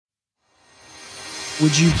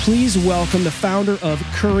would you please welcome the founder of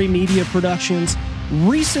Curry Media Productions,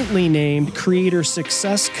 recently named Creator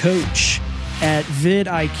Success Coach at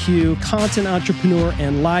vidIQ, content entrepreneur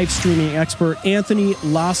and live streaming expert, Anthony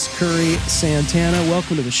LASCurry Santana.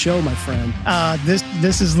 Welcome to the show, my friend.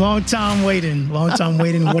 This is long time waiting.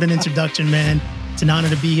 What an introduction, man. It's an honor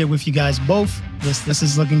to be here with you guys both. This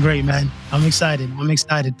is looking great, man. I'm excited.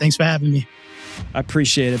 Thanks for having me. I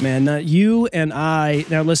appreciate it, man. Now,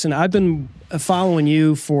 listen, I've been following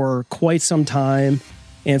you for quite some time.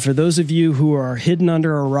 And for those of you who are hidden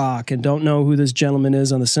under a rock and don't know who this gentleman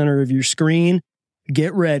is on the center of your screen,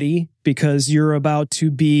 get ready, because you're about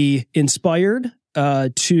to be inspired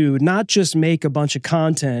to not just make a bunch of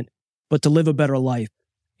content, but to live a better life.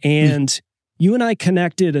 And you and I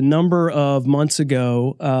connected a number of months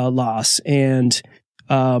ago, Las, and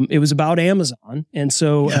it was about Amazon. And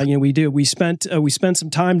so we spent some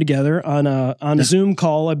time together on a Zoom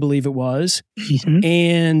call, I believe it was.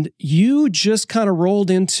 And you just kind of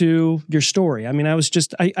rolled into your story. I mean,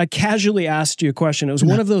 I casually asked you a question. It was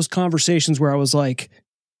one of those conversations where I was like,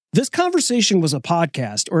 this conversation was a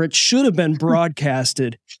podcast, or it should have been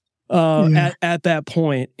broadcasted at that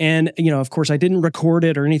point. And, of course, I didn't record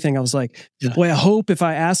it or anything. I was like, boy, I hope if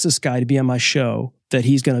I ask this guy to be on my show that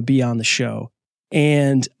he's going to be on the show.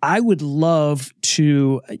 And I would love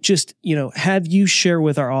to just, have you share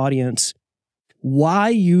with our audience why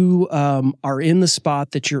you are in the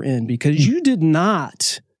spot that you're in, because you did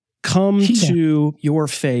not come to your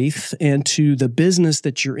faith and to the business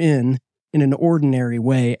that you're in an ordinary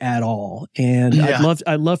way at all. And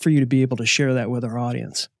I'd love for you to be able to share that with our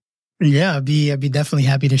audience. Yeah, I'd be definitely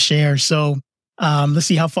happy to share. So let's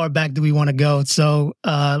see, how far back do we want to go? So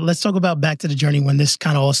let's talk about back to the journey when this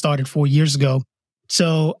kind of all started 4 years ago.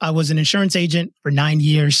 So I was an insurance agent for 9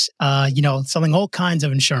 years, selling all kinds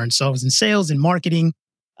of insurance. So I was in sales and marketing,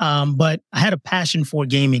 but I had a passion for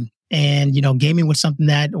gaming. And, gaming was something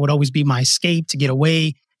that would always be my escape to get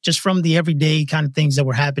away just from the everyday kind of things that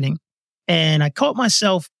were happening. And I caught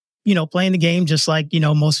myself, playing the game just like,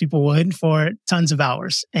 most people would, for tons of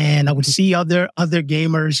hours. And I would see other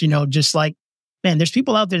gamers, just like, man, there's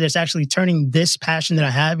people out there that's actually turning this passion that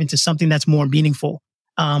I have into something that's more meaningful.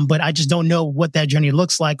 But I just don't know what that journey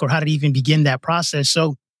looks like or how to even begin that process.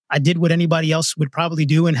 So I did what anybody else would probably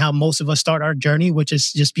do and how most of us start our journey, which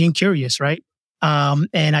is just being curious, right?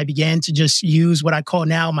 And I began to just use what I call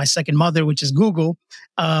now my second mother, which is Google,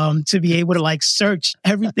 to be able to search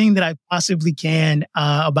everything that I possibly can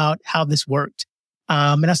about how this worked.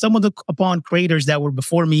 And I stumbled upon creators that were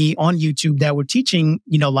before me on YouTube that were teaching,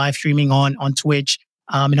 live streaming on Twitch.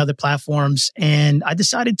 And other platforms. And I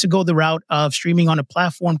decided to go the route of streaming on a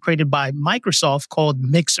platform created by Microsoft called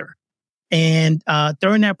Mixer. And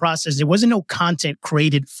during that process, there wasn't no content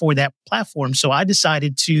created for that platform. So I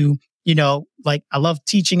decided to, I love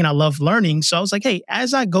teaching and I love learning. So I was like, hey,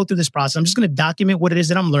 as I go through this process, I'm just going to document what it is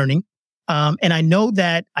that I'm learning. And I know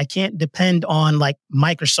that I can't depend on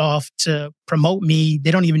Microsoft to promote me.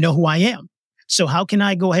 They don't even know who I am. So how can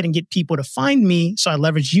I go ahead and get people to find me? So I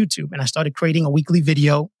leveraged YouTube and I started creating a weekly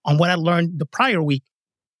video on what I learned the prior week.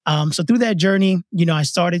 So through that journey, I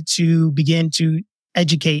started to begin to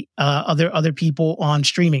educate other people on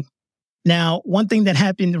streaming. Now, one thing that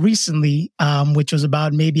happened recently, which was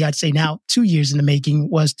about maybe I'd say now 2 years in the making,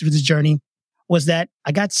 was through this journey, was that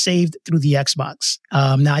I got saved through the Xbox.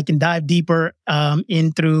 Now I can dive deeper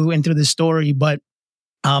into this story, but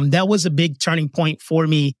that was a big turning point for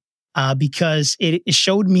me. Because it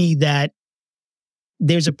showed me that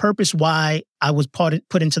there's a purpose why I was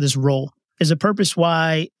put into this role. There's a purpose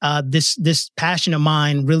why this passion of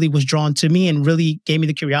mine really was drawn to me and really gave me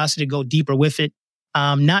the curiosity to go deeper with it.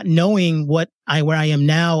 Not knowing where I am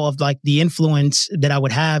now of the influence that I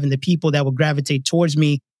would have and the people that would gravitate towards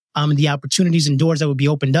me, and the opportunities and doors that would be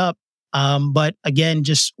opened up. But again,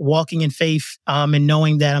 just walking in faith, and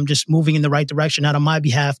knowing that I'm just moving in the right direction, not on my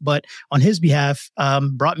behalf, but on his behalf,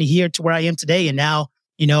 brought me here to where I am today. And now,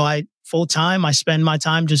 I spend my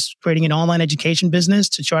time just creating an online education business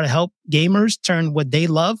to try to help gamers turn what they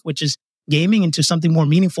love, which is gaming, into something more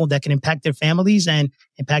meaningful that can impact their families and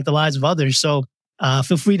impact the lives of others. So,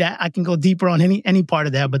 feel free I can go deeper on any part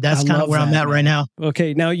of that, but that's kind of where I'm at right now.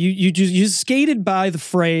 Okay. Now you skated by the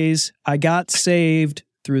phrase, I got saved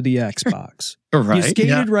through the Xbox. Right. You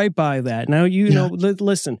skated right by that. Now,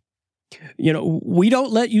 listen, we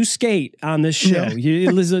don't let you skate on this show.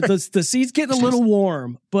 The seat's getting a little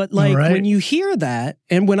warm, but when you hear that,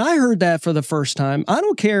 and when I heard that for the first time, I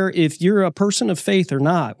don't care if you're a person of faith or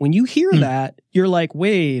not. When you hear that, you're like,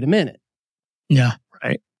 wait a minute. Yeah.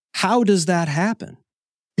 Right. How does that happen?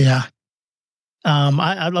 Yeah.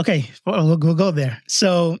 Okay, we'll go there.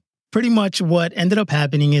 So pretty much what ended up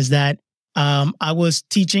happening is that I was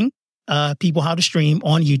teaching people how to stream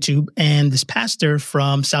on YouTube, and this pastor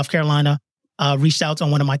from South Carolina reached out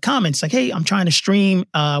on one of my comments like, hey, I'm trying to stream.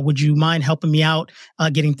 Would you mind helping me out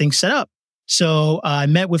getting things set up? So I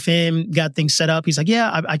met with him, got things set up. He's like,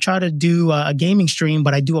 yeah, I try to do a gaming stream,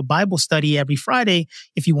 but I do a Bible study every Friday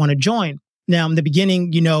if you want to join. Now, in the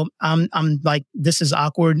beginning, I'm like, this is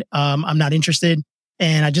awkward. I'm not interested.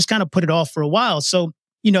 And I just kind of put it off for a while. So,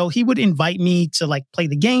 he would invite me to like play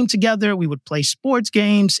the game together. We would play sports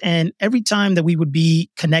games. And every time that we would be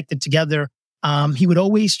connected together, he would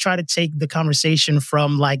always try to take the conversation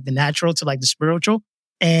from like the natural to like the spiritual.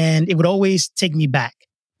 And it would always take me back.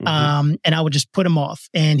 And I would just put him off.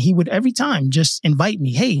 And he would every time just invite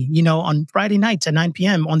me, hey, on Friday nights at 9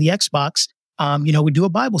 p.m. on the Xbox, we do a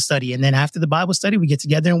Bible study. And then after the Bible study, we get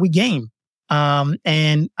together and we game.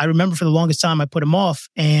 And I remember for the longest time, I put him off.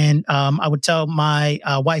 And I would tell my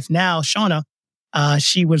wife now, Shauna,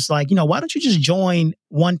 she was like, why don't you just join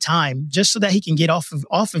one time just so that he can get off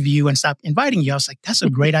of you and stop inviting you? I was like, that's a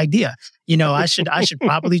great idea. I should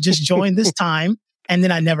probably just join this time and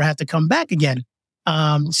then I never have to come back again.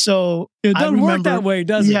 So it doesn't work that way,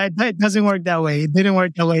 does it? Yeah, it doesn't work that way. It didn't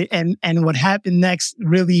work that way. And what happened next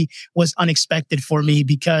really was unexpected for me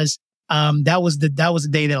because that was the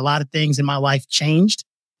day that a lot of things in my life changed.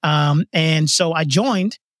 And so I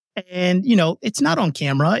joined, and it's not on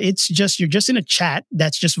camera. It's just you're just in a chat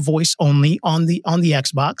that's just voice only on the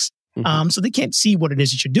Xbox. So they can't see what it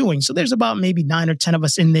is that you're doing. So there's about maybe 9 or 10 of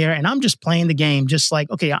us in there, and I'm just playing the game, just like,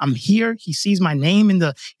 okay, I'm here. He sees my name in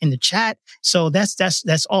the chat. So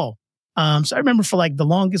that's all. So I remember for like the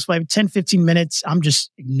longest, like 10, 15 minutes, I'm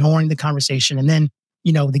just ignoring the conversation. And then,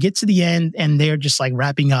 they get to the end and they're just like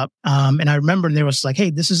wrapping up. And I remember there was like, hey,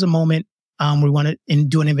 this is a moment we want to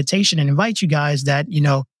do an invitation and invite you guys that,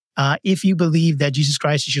 if you believe that Jesus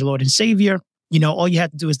Christ is your Lord and Savior, all you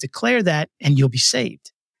have to do is declare that and you'll be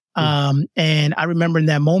saved. And I remember in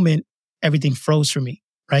that moment, everything froze for me,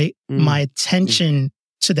 right? My attention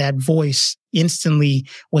to that voice instantly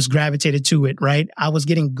was gravitated to it, right? I was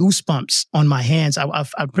getting goosebumps on my hands. I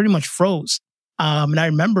pretty much froze. And I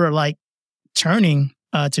remember like turning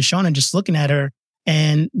to Shauna and just looking at her,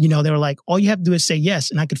 and, they were like, all you have to do is say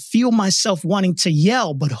yes. And I could feel myself wanting to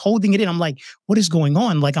yell, but holding it in. I'm like, what is going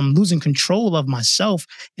on? Like I'm losing control of myself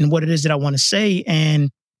and what it is that I want to say.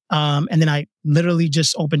 And then I literally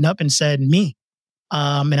just opened up and said, me.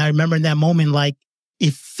 And I remember in that moment, like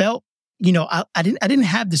it felt, I didn't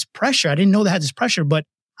have this pressure. I didn't know that I had this pressure, but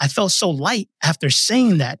I felt so light after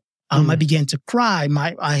saying that. I began to cry.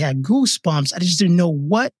 I had goosebumps. I just didn't know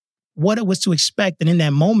what it was to expect. And in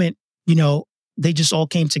that moment, they just all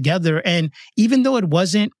came together. And even though it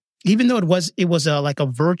was like a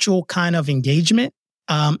virtual kind of engagement,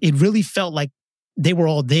 it really felt like they were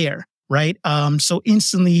all there. Right. So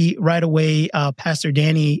instantly right away, Pastor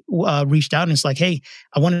Danny reached out and it's like, hey,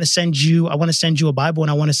 I want to send you a Bible, and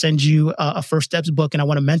I want to send you a First Steps book, and I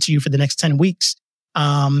want to mentor you for the next 10 weeks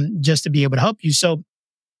just to be able to help you. So,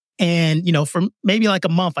 and, for maybe like a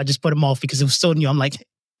month, I just put him off because it was still new. I'm like,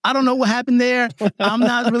 I don't know what happened there. I'm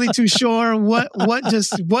not really too sure what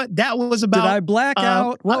that was about. Did I black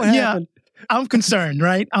out? What happened? Yeah, I'm concerned,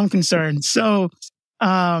 right? I'm concerned. So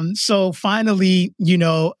finally,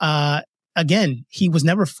 again, he was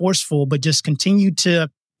never forceful, but just continued to,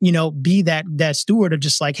 be that steward of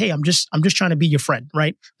just like, hey, I'm just trying to be your friend,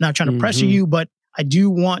 right? I'm not trying to pressure you, but I do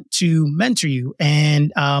want to mentor you.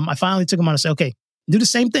 And I finally took him on and said, okay, do the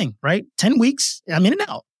same thing, right? 10 weeks, I'm in and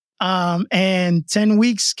out. And 10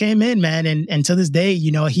 weeks came in, man. And to this day,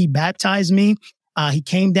 he baptized me. He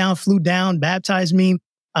came down, flew down, baptized me.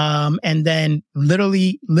 And then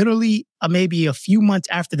literally, maybe a few months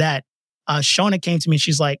after that, Shauna came to me.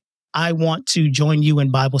 She's like, I want to join you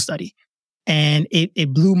in Bible study. And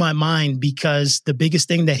it blew my mind because the biggest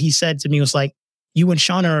thing that he said to me was like, you and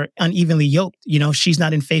Shauna are unevenly yoked. She's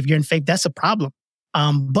not in faith, you're in faith. That's a problem.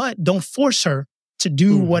 But don't force her to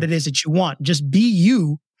do what it is that you want. Just be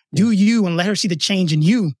you, do you, and let her see the change in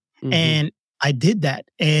you. And I did that.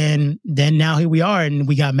 And then now here we are, and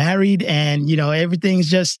we got married, and, everything's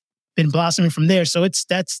just been blossoming from there. So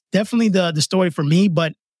that's definitely the story for me,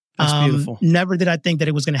 but never did I think that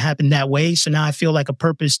it was going to happen that way. So now I feel like a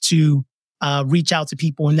purpose to reach out to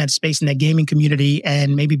people in that space, in that gaming community,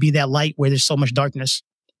 and maybe be that light where there's so much darkness.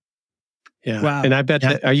 Yeah. Wow. And I bet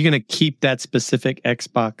that, are you going to keep that specific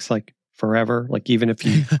Xbox like forever? Like even if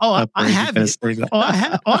you... I have it.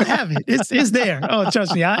 I have it. It's there. Oh,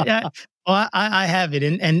 trust me. I have it.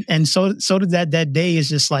 And so did that day is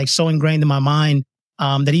just like so ingrained in my mind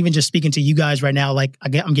that even just speaking to you guys right now, like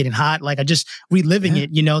I'm getting hot. Like I just reliving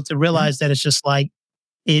it, to realize that it's just like,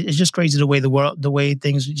 it's just crazy the way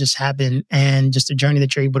things just happen, and just the journey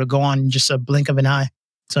that you're able to go on in just a blink of an eye.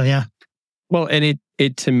 So yeah. Well, and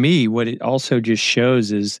it to me, what it also just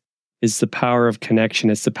shows is the power of connection.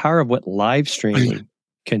 It's the power of what live streaming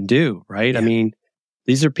can do, right? Yeah. I mean,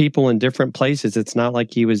 these are people in different places. It's not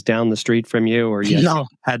like he was down the street from you, or you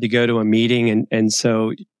had to go to a meeting. And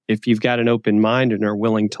so if you've got an open mind and are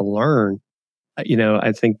willing to learn,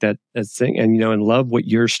 I think that's the thing. And, and love what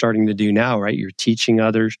you're starting to do now, right? You're teaching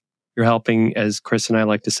others. You're helping, as Chris and I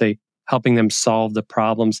like to say, helping them solve the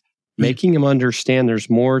problems, making them understand there's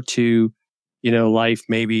more to, life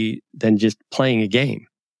maybe than just playing a game.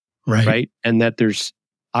 Right. And that there's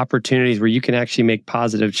opportunities where you can actually make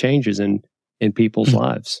positive changes in people's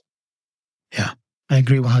lives. Yeah, I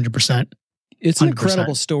agree 100%. It's an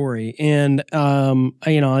incredible story. And,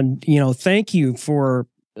 thank you for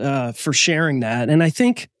sharing that. And I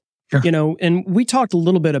think, and we talked a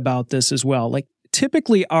little bit about this as well. Like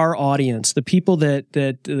typically our audience, the people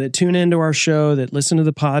that tune into our show, that listen to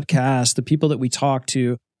the podcast, the people that we talk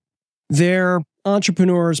to, they're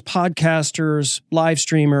entrepreneurs, podcasters, live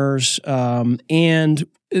streamers, and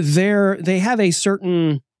they have a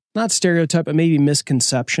certain, not stereotype, but maybe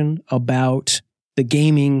misconception about the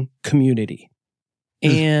gaming community.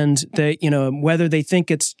 And they, whether they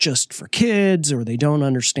think it's just for kids, or they don't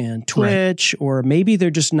understand Twitch, or maybe they're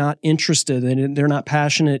just not interested and they're not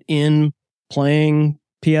passionate in playing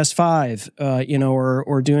PS5,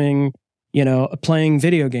 or doing, playing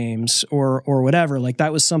video games or whatever. Like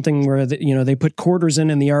that was something where, they put quarters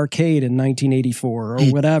in the arcade in 1984 or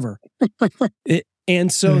whatever.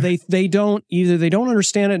 And so they don't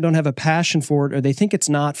understand it, don't have a passion for it, or they think it's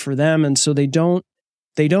not for them. And so they don't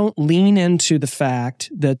lean into the fact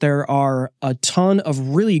that there are a ton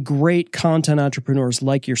of really great content entrepreneurs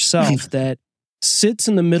like yourself that sits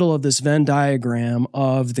in the middle of this Venn diagram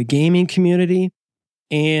of the gaming community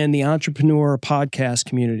and the entrepreneur podcast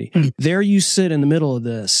community. There you sit in the middle of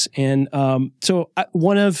this. And so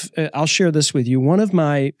I'll share this with you. One of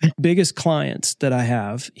my biggest clients that I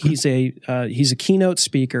have, he's a keynote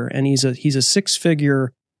speaker, and he's a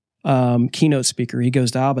six-figure keynote speaker. He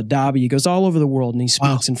goes to Abu Dhabi, he goes all over the world, and he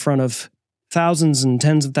speaks in front of thousands and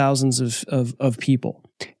tens of thousands of people.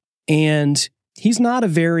 And he's not a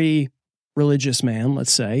very religious man,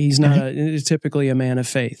 let's say. He's not typically a man of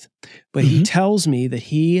faith. But he tells me that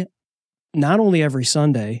he, not only every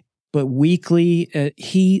Sunday, but weekly,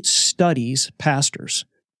 he studies pastors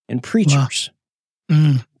and preachers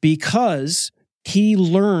because he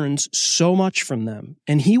learns so much from them.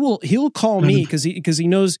 And he'll call me because he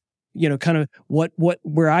knows, kind of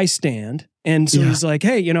where I stand. And so he's like,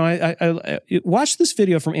 hey, I watch this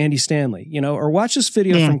video from Andy Stanley, or watch this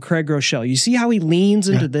video from Craig Rochelle. You see how he leans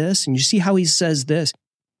into this, and you see how he says this.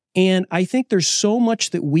 And I think there's so much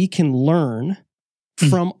that we can learn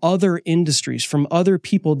from other industries, from other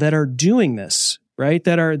people that are doing this, right?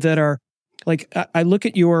 That are like, I look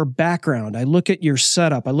at your background, I look at your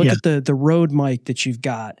setup, I look at the Rode mic that you've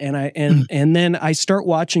got, and then I start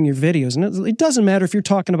watching your videos, and it doesn't matter if you're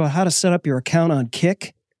talking about how to set up your account on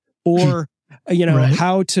Kick, or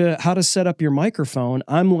how to set up your microphone.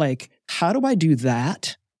 I'm like, how do I do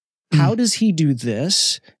that? How does he do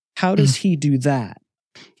this? How does he do that?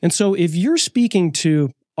 And so if you're speaking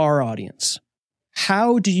to our audience,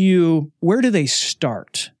 where do they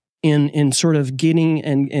start in sort of getting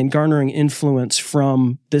and garnering influence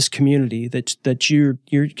from this community that you're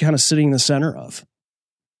kind of sitting in the center of?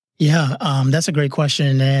 Yeah, that's a great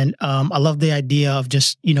question. And I love the idea of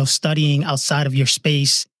just, studying outside of your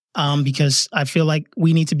space, because I feel like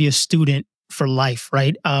we need to be a student for life,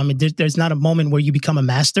 right? There's not a moment where you become a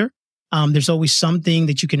master. There's always something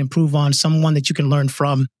that you can improve on, someone that you can learn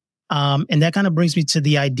from. And that kind of brings me to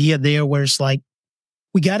the idea there where it's like,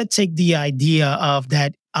 we got to take the idea of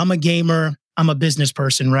that I'm a gamer, I'm a business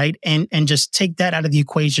person, right? And just take that out of the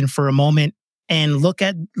equation for a moment and look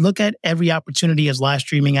at every opportunity as live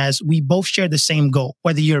streaming as we both share the same goal.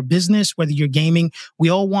 Whether you're a business, whether you're gaming, we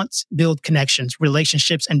all want to build connections,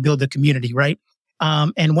 relationships, and build a community, right?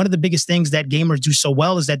 And one of the biggest things that gamers do so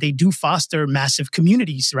well is that they do foster massive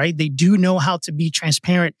communities, right? They do know how to be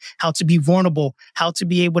transparent, how to be vulnerable, how to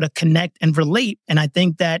be able to connect and relate. And I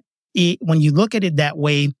think that when you look at it that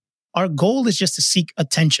way, our goal is just to seek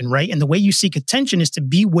attention, right? And the way you seek attention is to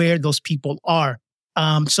be where those people are.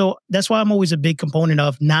 So that's why I'm always a big component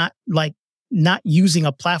of not using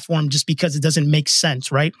a platform just because it doesn't make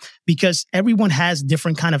sense, right? Because everyone has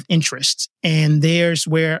different kind of interests. And there's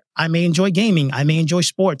where I may enjoy gaming, I may enjoy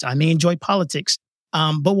sports, I may enjoy politics.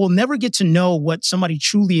 But we'll never get to know what somebody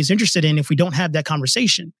truly is interested in if we don't have that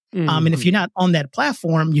conversation. And if you're not on that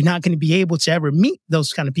platform, you're not going to be able to ever meet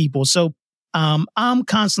those kind of people. So I'm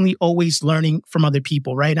constantly always learning from other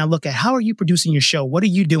people, right? And I look at how are you producing your show? What are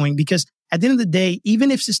you doing? Because at the end of the day,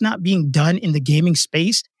 even if it's not being done in the gaming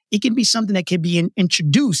space, it can be something that could be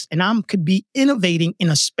introduced, and I could be innovating in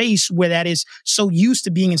a space where that is so used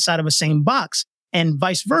to being inside of a same box, and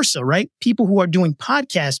vice versa, right? People who are doing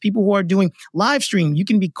podcasts, people who are doing live stream, you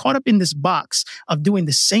can be caught up in this box of doing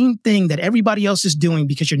the same thing that everybody else is doing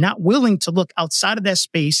because you're not willing to look outside of that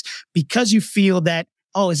space because you feel that,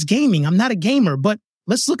 oh, it's gaming. I'm not a gamer, but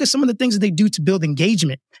let's look at some of the things that they do to build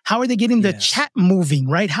engagement. How are they getting the chat moving,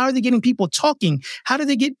 right? How are they getting people talking? How do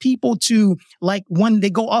they get people to, like, when they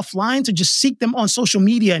go offline, to just seek them on social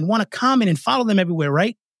media and want to comment and follow them everywhere,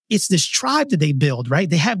 right? It's this tribe that they build, right?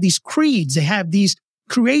 They have these creeds. They have these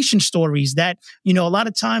creation stories that, a lot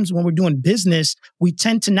of times when we're doing business, we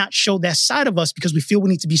tend to not show that side of us because we feel we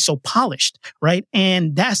need to be so polished, right?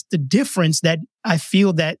 And that's the difference that I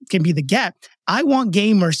feel that can be the gap. I want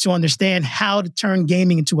gamers to understand how to turn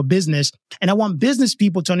gaming into a business. And I want business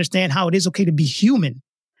people to understand how it is okay to be human,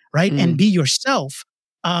 right? And be yourself.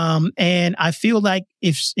 And I feel like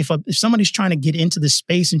if somebody's trying to get into this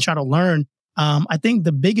space and try to learn, I think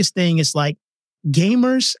the biggest thing is like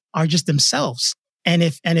gamers are just themselves. And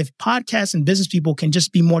if podcasts and business people can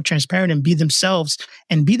just be more transparent and be themselves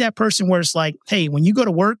and be that person where it's like, hey, when you go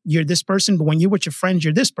to work, you're this person, but when you're with your friends,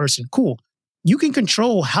 you're this person. Cool. You can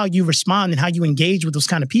control how you respond and how you engage with those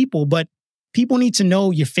kind of people, but people need to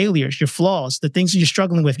know your failures, your flaws, the things that you're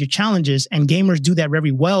struggling with, your challenges. And gamers do that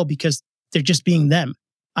very well because they're just being them.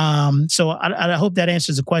 So I hope that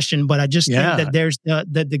answers the question, but I just think that there's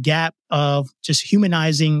the gap of just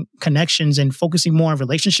humanizing connections and focusing more on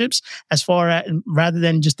relationships rather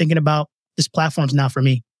than just thinking about this platform's not for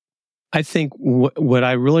me. I think what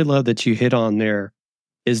I really love that you hit on there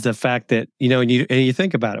is the fact that, and you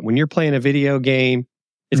think about it, when you're playing a video game,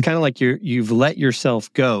 it's kind of like you've let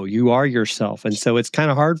yourself go. You are yourself. And so it's kind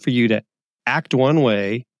of hard for you to act one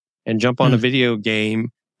way and jump on a video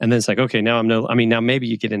game. And then it's like, okay, now now maybe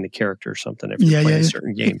you get into character or something if you're playing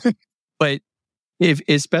certain games. But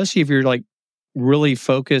especially if you're like really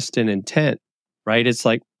focused and intent, right? It's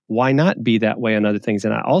like, why not be that way on other things?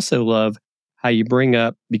 And I also love how you bring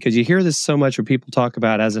up, because you hear this so much when people talk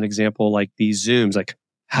about, as an example, like these Zooms, like,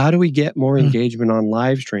 how do we get more engagement on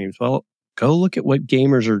live streams? Well, go look at what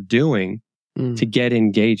gamers are doing to get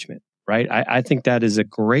engagement, right? I think that is a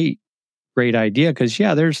great idea because,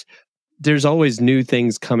 there's always new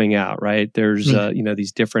things coming out, right? There's,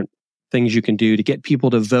 these different things you can do to get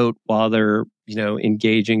people to vote while they're,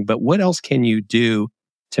 engaging. But what else can you do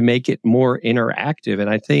to make it more interactive? And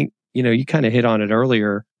I think, you kind of hit on it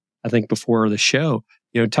earlier, I think before the show,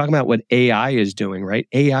 talking about what AI is doing, right?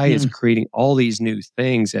 AI is creating all these new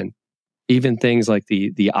things, and even things like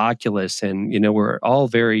the Oculus. And, we're all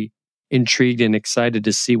very intrigued and excited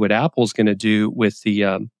to see what Apple's going to do with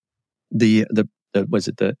the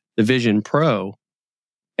Vision Pro,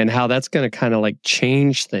 and how that's going to kind of like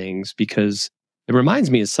change things, because it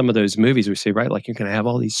reminds me of some of those movies we see, right? Like you're going to have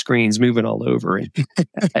all these screens moving all over. And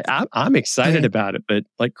I'm excited about it, but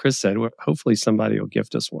like Chris said, hopefully somebody will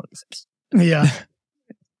gift us one. Yeah.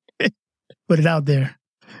 Put it out there.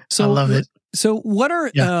 So, I love it. So what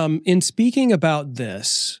are, in speaking about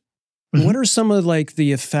this, what are some of like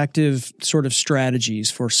the effective sort of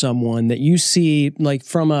strategies for someone that you see, like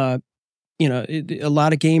from a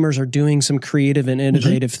lot of gamers are doing some creative and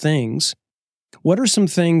innovative things. What are some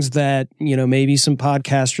things that, maybe some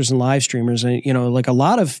podcasters and live streamers, like a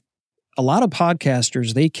lot of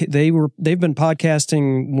podcasters, they've been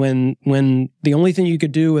podcasting when the only thing you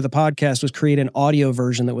could do with a podcast was create an audio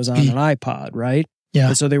version that was on an iPod, right? Yeah.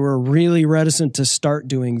 And so they were really reticent to start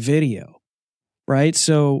doing video. Right.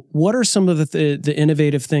 So what are some of the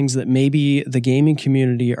innovative things that maybe the gaming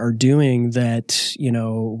community are doing that,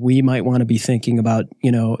 we might want to be thinking about,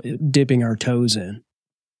 dipping our toes in?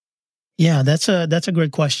 Yeah, that's a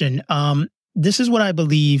great question. This is what I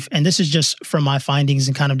believe, and this is just from my findings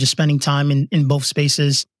and kind of just spending time in both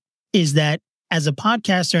spaces, is that as a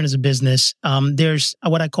podcaster and as a business, there's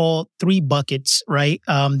what I call 3 buckets, right?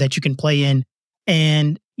 That you can play in.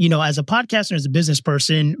 And as a podcaster, as a business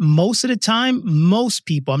person, most of the time, most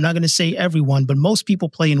people, I'm not going to say everyone, but most people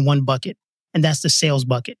play in one bucket, and that's the sales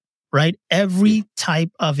bucket, right? Every type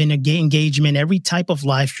of engagement, every type of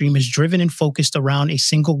live stream is driven and focused around a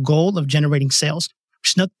single goal of generating sales.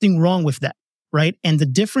 There's nothing wrong with that, right? And the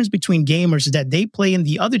difference between gamers is that they play in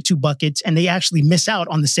the other 2 buckets and they actually miss out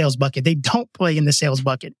on the sales bucket. They don't play in the sales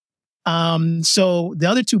bucket. So the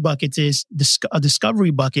other 2 buckets is a discovery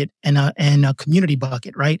bucket and a community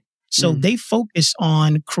bucket, right? So they focus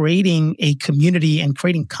on creating a community and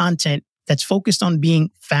creating content that's focused on being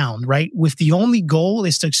found, right? With the only goal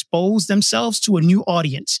is to expose themselves to a new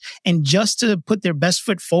audience and just to put their best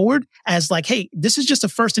foot forward as like, hey, this is just a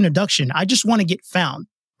first introduction. I just want to get found,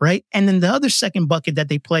 right? And then the other second bucket that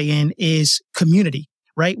they play in is community,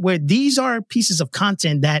 right? Where these are pieces of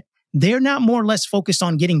content that they're not more or less focused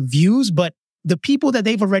on getting views, but the people that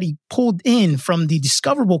they've already pulled in from the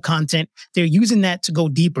discoverable content, they're using that to go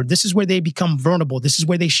deeper. This is where they become vulnerable. This is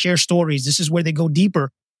where they share stories. This is where they go deeper.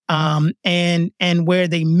 And where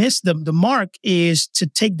they miss the mark is to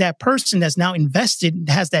take that person that's now invested,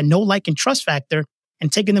 has that know, like, and trust factor,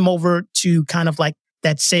 and taking them over to kind of like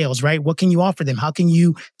that sales, right? What can you offer them? How can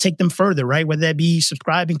you take them further, right? Whether that be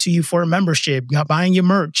subscribing to you for a membership, buying your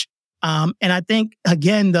merch. And I think,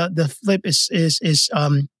 again, the flip is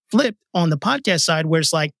flipped on the podcast side, where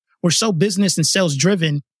it's like we're so business and sales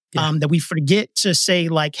driven that we forget to say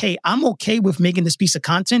like, hey, I'm okay with making this piece of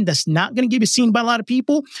content that's not going to get seen by a lot of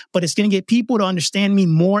people, but it's going to get people to understand me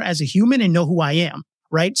more as a human and know who I am,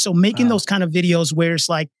 right? So making those kind of videos where it's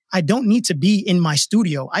like, I don't need to be in my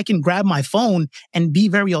studio. I can grab my phone and be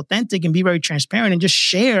very authentic and be very transparent and just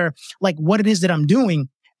share like what it is that I'm doing.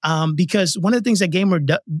 Because one of the things that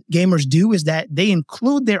gamers do is that they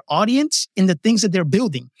include their audience in the things that they're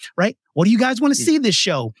building, right? What do you guys want to see this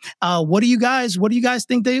show? What do you guys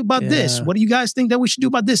think about this? What do you guys think that we should do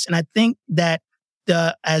about this? And I think that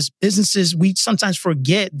as businesses, we sometimes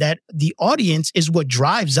forget that the audience is what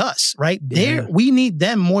drives us, right? We need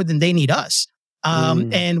them more than they need us.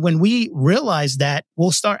 And when we realize that,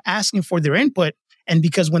 we'll start asking for their input. And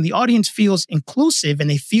because when the audience feels inclusive and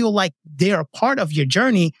they feel like they're a part of your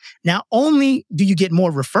journey, not only do you get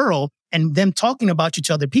more referral and them talking about you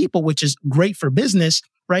to other people, which is great for business,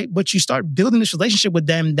 right? But you start building this relationship with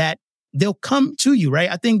them that they'll come to you, right?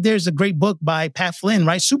 I think there's a great book by Pat Flynn,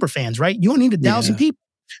 right? Superfans, right? You don't need 1,000 people.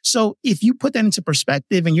 So if you put that into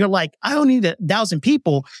perspective and you're like, I don't need 1,000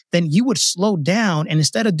 people, then you would slow down. And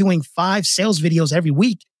instead of doing 5 sales videos every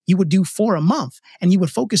week, you would do 4 a month, and you would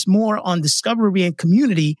focus more on discovery and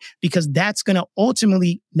community, because that's going to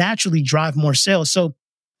ultimately naturally drive more sales. So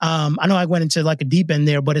I know I went into like a deep end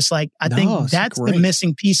there, but it's like, I think that's the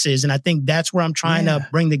missing pieces. And I think that's where I'm trying to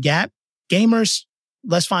bring the gap. Gamers,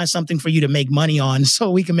 let's find something for you to make money on so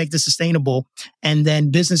we can make this sustainable. And then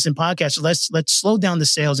business and podcasts, let's slow down the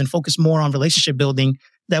sales and focus more on relationship building.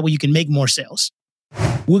 That way you can make more sales.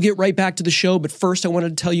 We'll get right back to the show, but first I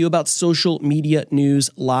wanted to tell you about Social Media News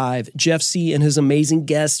Live. Jeff C. and his amazing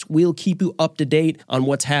guests will keep you up to date on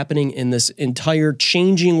what's happening in this entire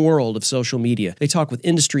changing world of social media. They talk with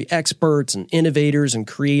industry experts and innovators and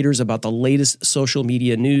creators about the latest social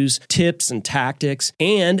media news, tips, and tactics,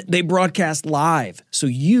 and they broadcast live, so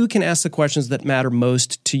you can ask the questions that matter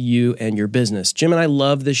most to you and your business. Jim and I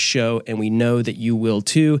love this show, and we know that you will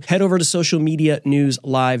too. Head over to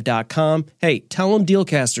socialmedianewslive.com. Hey, tell them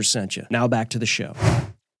Dealcasters sent you. Now back to the show.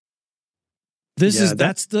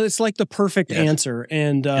 It's like the perfect answer.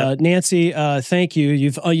 And Nancy, thank you.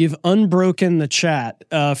 You've unbroken the chat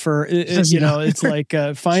for it's like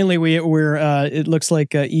finally we're it looks like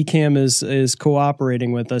Ecamm is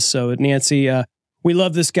cooperating with us. So Nancy, we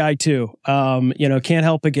love this guy too. Can't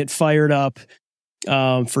help but get fired up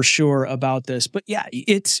for sure about this. But yeah,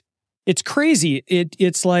 it's crazy.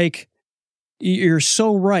 It's like, you're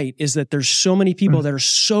so right, is that there's so many people that are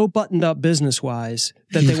so buttoned up business-wise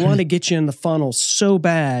that they want to get you in the funnel so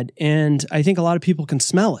bad. And I think a lot of people can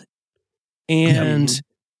smell it. And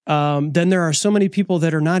then there are so many people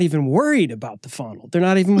that are not even worried about the funnel. They're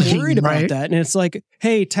not even worried about that. And it's like,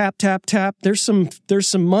 hey, tap, tap, tap. There's some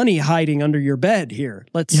money hiding under your bed here.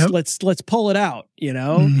 Let's pull it out,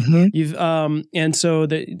 You've and so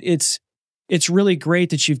it's really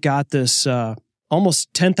great that you've got this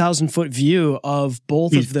almost 10,000 foot view of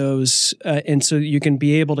both of those. And so you can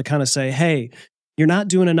be able to kind of say, hey, you're not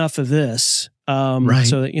doing enough of this.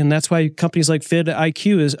 So, and that's why companies like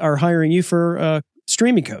vidIQ are hiring you for a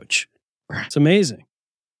streaming coach. It's amazing.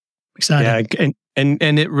 Exciting. Yeah.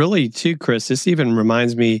 And it really too, Chris, this even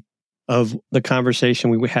reminds me of the conversation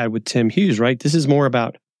we had with Tim Hughes, right? This is more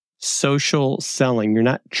about social selling. You're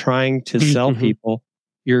not trying to sell people.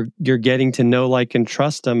 You're getting to know, like, and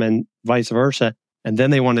trust them, and vice versa. And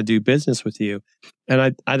then they want to do business with you.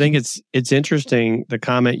 And I think it's interesting, the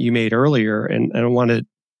comment you made earlier, and I want to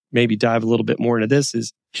maybe dive a little bit more into this,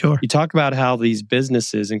 is you talk about how these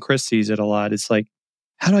businesses, and Chris sees it a lot, it's like,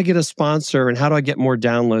 how do I get a sponsor and how do I get more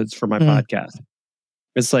downloads for my podcast?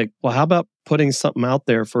 It's like, well, how about putting something out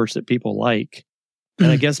there first that people like?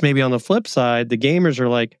 And I guess maybe on the flip side, the gamers are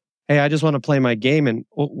like, hey, I just want to play my game, and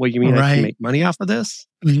what you mean I can make money off of this?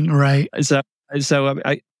 Right. So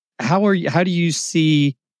how do you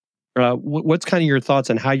see What's kind of your thoughts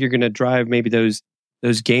on how you're going to drive maybe those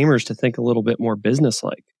gamers to think a little bit more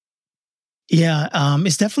business-like? Yeah,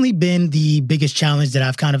 it's definitely been the biggest challenge that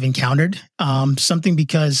I've kind of encountered. Something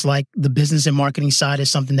because like the business and marketing side is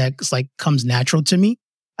something that's like comes natural to me.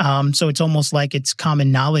 So it's almost like it's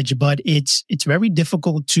common knowledge, but it's very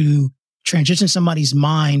difficult to transition somebody's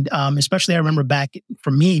mind. Especially I remember back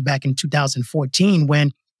in 2014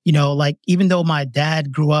 when, like even though my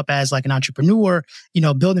dad grew up as like an entrepreneur,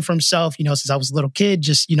 building for himself, since I was a little kid,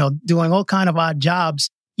 just, doing all kind of odd jobs,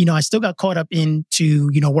 I still got caught up into,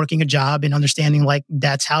 working a job and understanding like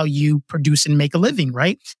that's how you produce and make a living,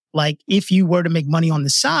 right? Like if you were to make money on the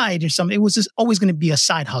side or something, it was just always going to be a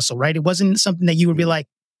side hustle, right? It wasn't something that you would be like,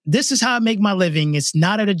 this is how I make my living. It's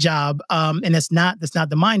not at a job. And that's not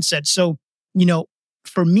the mindset. So,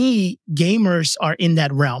 for me, gamers are in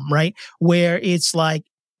that realm, right? Where it's like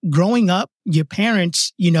growing up, your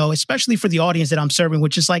parents, especially for the audience that I'm serving,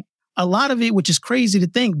 which is like a lot of it, which is crazy to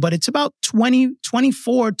think, but it's about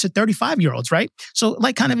 24 to 35-year-olds, right? So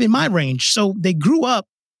like kind of in my range. So they grew up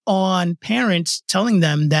on parents telling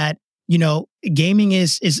them that, gaming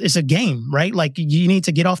is a game, right? Like you need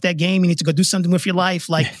to get off that game. You need to go do something with your life.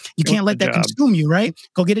 Like you can't let that consume you, right?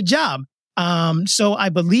 Go get a job. So I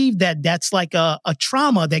believe that that's like a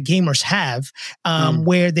trauma that gamers have,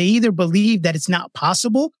 where they either believe that it's not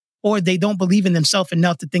possible or they don't believe in themselves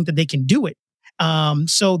enough to think that they can do it.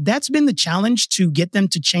 So that's been the challenge to get them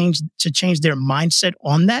to change their mindset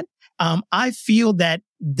on that. I feel that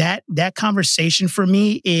conversation for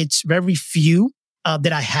me, it's very few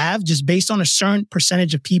that I have just based on a certain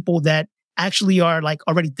percentage of people that actually are like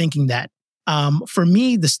already thinking that. For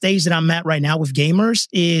me, the stage that I'm at right now with gamers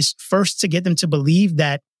is first to get them to believe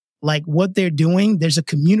that like what they're doing, there's a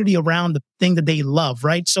community around the thing that they love,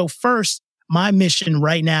 right? So first, my mission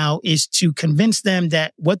right now is to convince them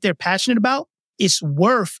that what they're passionate about is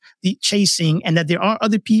worth the chasing and that there are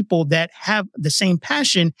other people that have the same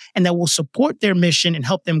passion and that will support their mission and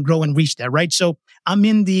help them grow and reach that, right? So I'm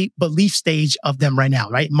in the belief stage of them right now,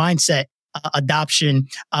 right? Mindset, adoption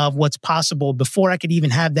of what's possible before I could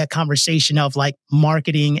even have that conversation of like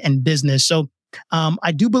marketing and business. So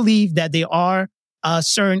I do believe that there are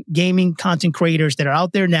certain gaming content creators that are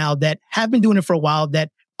out there now that have been doing it for a while that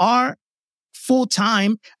are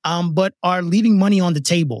full-time, but are leaving money on the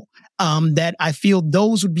table. That I feel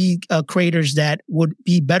those would be creators that would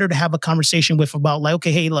be better to have a conversation with about like,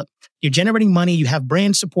 okay, hey, look, you're generating money, you have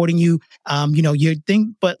brands supporting you,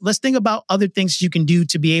 but let's think about other things you can do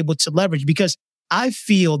to be able to leverage, because I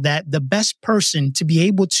feel that the best person to be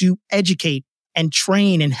able to educate and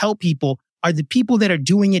train and help people are the people that are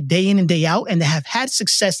doing it day in and day out and that have had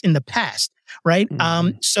success in the past, right?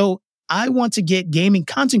 Mm-hmm. So I want to get gaming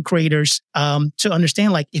content creators to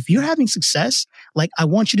understand, like, if you're having success, like, I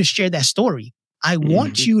want you to share that story. I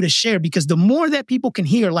want you to share, because the more that people can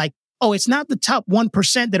hear, like, oh, it's not the top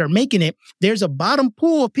 1% that are making it. There's a bottom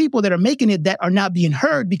pool of people that are making it that are not being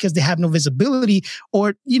heard because they have no visibility.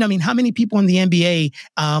 Or, how many people in the NBA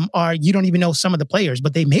you don't even know some of the players,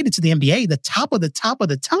 but they made it to the NBA, the top of the top of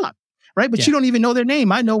the top, right? But you don't even know their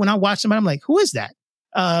name. I know when I watch them, I'm like, who is that?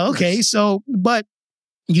 Okay, so, but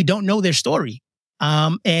you don't know their story.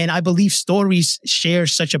 And I believe stories share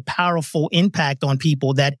such a powerful impact on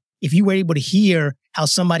people that if you were able to hear how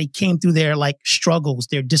somebody came through their like struggles,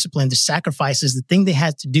 their discipline, the sacrifices, the thing they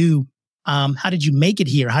had to do, how did you make it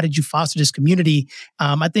here? How did you foster this community?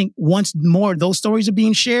 I think once more those stories are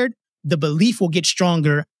being shared, the belief will get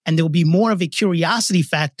stronger and there will be more of a curiosity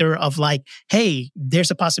factor of like, hey,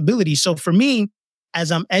 there's a possibility. So for me,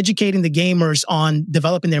 as I'm educating the gamers on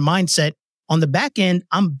developing their mindset, on the back end,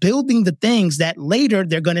 I'm building the things that later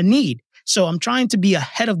they're going to need. So I'm trying to be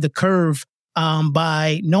ahead of the curve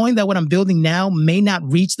by knowing that what I'm building now may not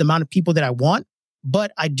reach the amount of people that I want,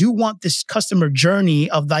 but I do want this customer journey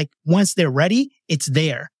of like, once they're ready, it's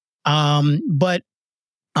there. But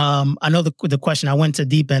I know the question, I went to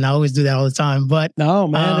deep end. I always do that all the time, but no,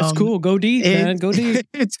 man, that's cool. Go deep, man. Go deep.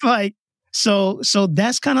 It's like, so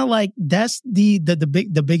that's kind of like, that's the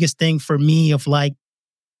biggest thing for me of like,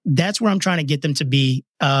 that's where I'm trying to get them to be,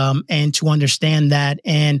 and to understand that.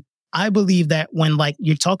 And I believe that when like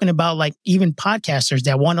you're talking about like even podcasters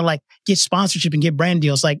that want to like get sponsorship and get brand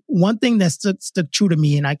deals, like one thing that stuck true to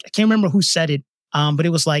me, and I can't remember who said it, but it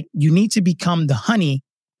was like, you need to become the honey,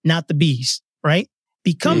 not the bees, right?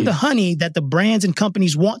 Become the honey that the brands and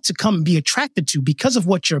companies want to come and be attracted to because of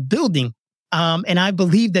what you're building. And I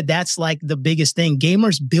believe that that's like the biggest thing.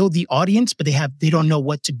 Gamers build the audience, but they don't know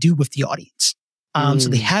what to do with the audience. So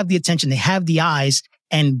they have the attention, they have the eyes,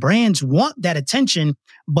 and brands want that attention,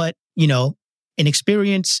 but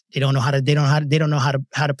inexperienced. They don't know how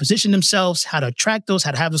to position themselves, how to attract those,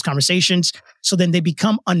 how to have those conversations. So then they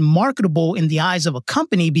become unmarketable in the eyes of a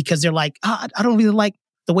company because they're like, I don't really like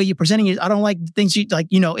the way you're presenting it. I don't like the things you like,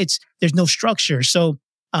 there's no structure. So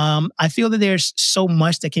I feel that there's so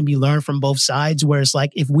much that can be learned from both sides, where it's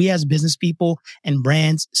like, if we as business people and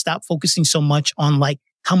brands stop focusing so much on like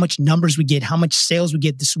how much numbers we get, how much sales we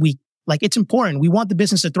get this week. Like, it's important. We want the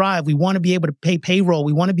business to thrive. We want to be able to pay payroll.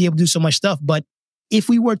 We want to be able to do so much stuff. But if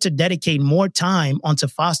we were to dedicate more time onto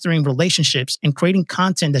fostering relationships and creating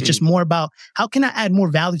content that's just more about how can I add more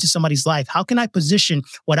value to somebody's life? How can I position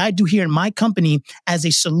what I do here in my company as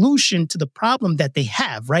a solution to the problem that they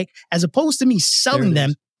have, right? As opposed to me selling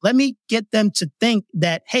them, let me get them to think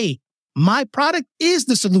that, hey, my product is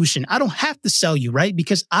the solution. I don't have to sell you, right?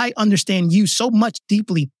 Because I understand you so much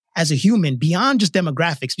deeply as a human beyond just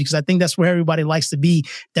demographics, because I think that's where everybody likes to be.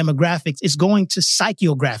 Demographics is going to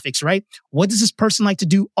psychographics, right? What does this person like to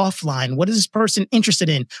do offline? What is this person interested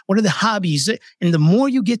in? What are the hobbies? And the more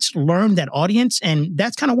you get to learn that audience, and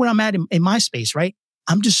that's kind of where I'm at in my space, right?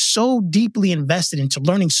 I'm just so deeply invested into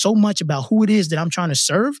learning so much about who it is that I'm trying to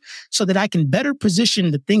serve so that I can better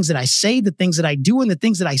position the things that I say, the things that I do, and the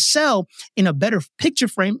things that I sell in a better picture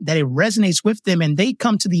frame that it resonates with them. And they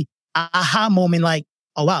come to the aha moment like,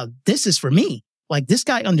 oh, wow, this is for me. Like, this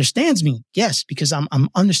guy understands me. Yes, because I'm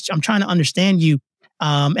trying to understand you.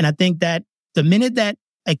 And I think that the minute that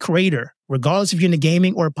a creator, regardless if you're in the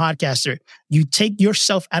gaming or a podcaster, you take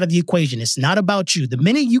yourself out of the equation. It's not about you. The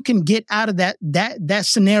minute you can get out of that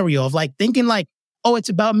scenario of like thinking like, oh, it's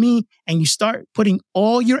about me, and you start putting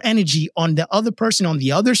all your energy on the other person on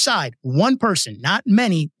the other side, one person, not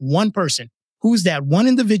many, one person. Who's that one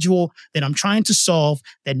individual that I'm trying to solve,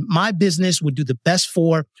 that my business would do the best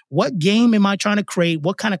for? What game am I trying to create?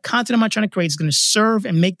 What kind of content am I trying to create is going to serve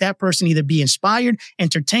and make that person either be inspired,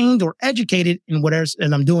 entertained, or educated in whatever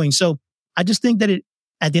I'm doing? So I just think that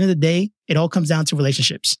at the end of the day, it all comes down to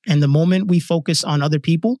relationships. And the moment we focus on other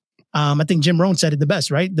people, I think Jim Rohn said it the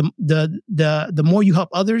best, right? The more you help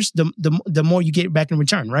others, the more you get back in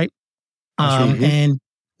return, right? And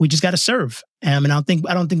we just got to serve. And I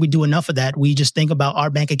don't think we do enough of that. We just think about our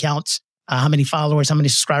bank accounts, how many followers, how many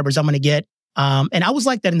subscribers I'm going to get. And I was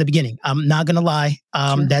like that in the beginning. I'm not going to lie.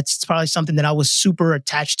 Sure. That's probably something that I was super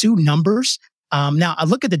attached to, numbers. Now I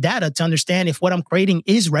look at the data to understand if what I'm creating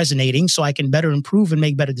is resonating so I can better improve and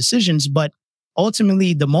make better decisions. But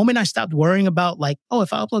ultimately, the moment I stopped worrying about like, oh,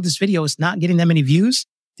 if I upload this video, it's not getting that many views.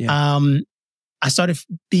 Yeah. I started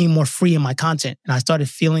being more free in my content, and I started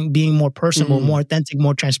being more personable, more authentic,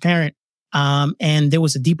 more transparent. And there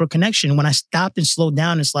was a deeper connection. When I stopped and slowed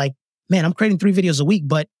down, it's like, man, I'm creating 3 videos a week,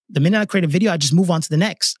 but the minute I create a video, I just move on to the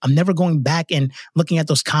next. I'm never going back and looking at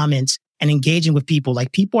those comments and engaging with people.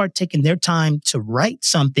 Like, people are taking their time to write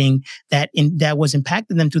something that was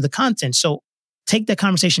impacting them through the content. So take that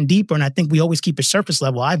conversation deeper. And I think we always keep it surface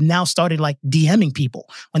level. I've now started like DMing people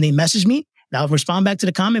when they message me. I'll respond back to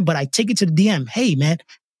the comment, but I take it to the DM. Hey, man,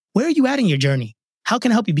 where are you at in your journey? How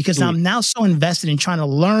can I help you? Because I'm now so invested in trying to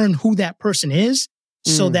learn who that person is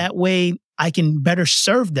so that way I can better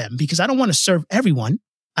serve them, because I don't want to serve everyone.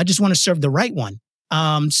 I just want to serve the right one.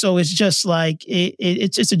 So it's just like,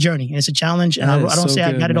 it's a journey and it's a challenge. And I don't say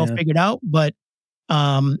I got it all figured out, but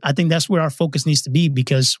I think that's where our focus needs to be,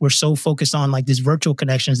 because we're so focused on like these virtual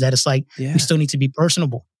connections that it's like, we still need to be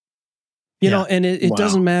personable. You know, and it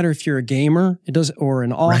doesn't matter if you're a gamer, or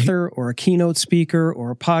an author, or a keynote speaker, or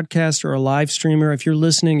a podcaster, or a live streamer. If you're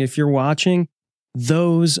listening, if you're watching,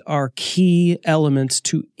 those are key elements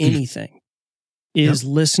to anything. Is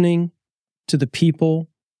listening to the people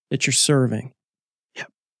that you're serving.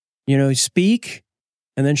 Yep. You know, speak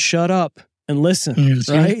and then shut up and listen,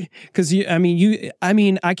 right? Because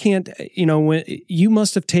I can't. You know, when you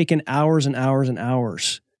must have taken hours and hours and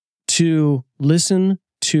hours to listen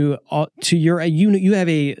to your, you have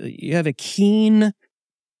a keen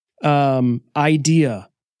idea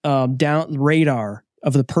down radar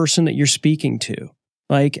of the person that you're speaking to.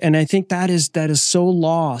 Like, and I think that is so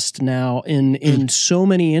lost now in so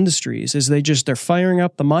many industries, is they're firing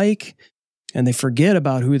up the mic and they forget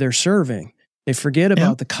about who they're serving. They forget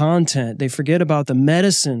about the content. They forget about the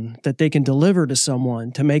medicine that they can deliver to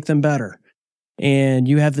someone to make them better. And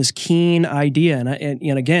you have this keen idea.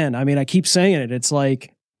 And again, I mean, I keep saying it. It's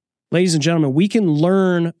like, ladies and gentlemen, we can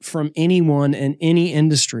learn from anyone in any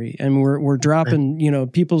industry. And we're dropping,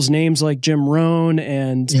 people's names like Jim Rohn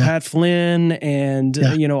and Pat Flynn and,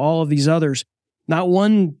 all of these others. Not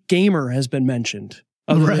one gamer has been mentioned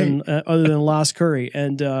other than LASCurry.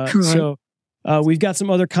 And so we've got some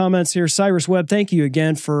other comments here. Cyrus Webb, thank you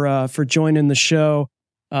again for joining the show.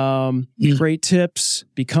 Great tips.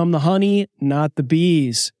 Become the honey, not the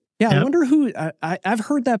bees. Yeah, I wonder who. I've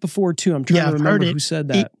heard that before too. I'm trying to remember who said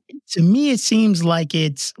that. To me, it seems like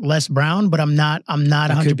it's Les Brown, but I'm not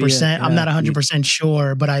 100%. I'm not 100%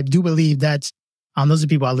 sure, but I do believe that's those are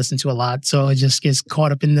people I listen to a lot. So it just gets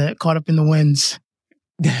caught up in the winds.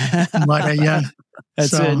 But yeah.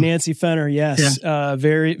 That's it. Nancy Fenner. Yes. Yeah.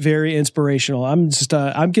 Very, very inspirational. I'm just,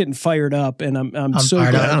 I'm getting fired up, and I'm so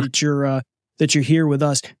glad that you're here with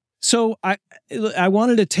us. So I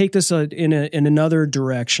wanted to take this in another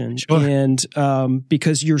direction, and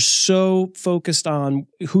because you're so focused on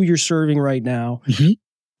who you're serving right now,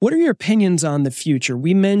 what are your opinions on the future?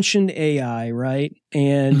 We mentioned AI, right?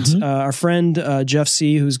 And our friend Jeff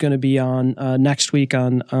C., who's going to be on next week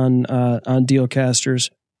on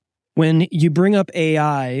Dealcasters, when you bring up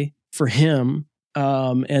AI for him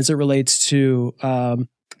as it relates to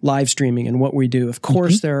live streaming and what we do. Of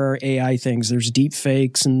course, there are AI things. There's deep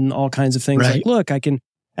fakes and all kinds of things. Like, look, I can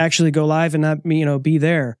actually go live and not, be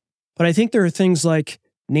there. But I think there are things like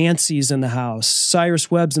Nancy's in the house, Cyrus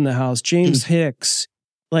Webb's in the house, James Hicks.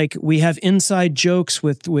 Like, we have inside jokes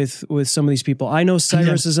with some of these people. I know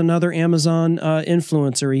Cyrus is another Amazon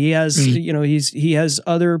influencer. He has, he has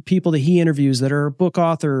other people that he interviews that are book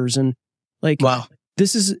authors, and like,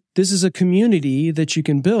 this is a community that you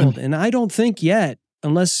can build. And I don't think yet,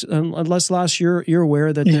 unless Las, you're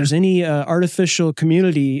aware that there's any artificial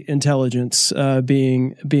community intelligence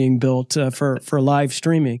being built for live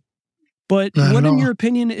streaming. But what, in your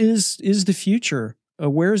opinion, is the future?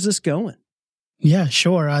 Where is this going? Yeah,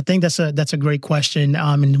 sure. I think that's a great question,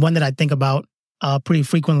 and one that I think about pretty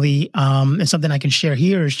frequently. And something I can share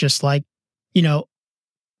here is just like,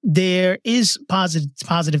 there is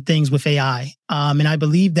positive things with AI, and I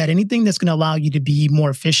believe that anything that's going to allow you to be more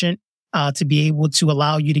efficient, to be able to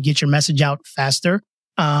allow you to get your message out faster,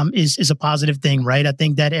 is a positive thing, right? I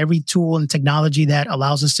think that every tool and technology that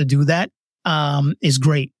allows us to do that is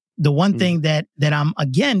great. The one thing that I'm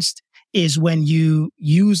against is when you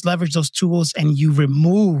leverage those tools and you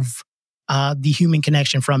remove the human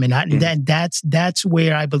connection from it. And that's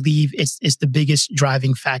where I believe it's the biggest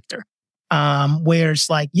driving factor. Where it's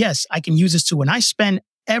like, yes, I can use this tool, and I spend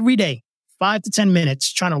every day 5 to 10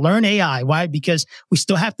 minutes trying to learn AI. Why? Because we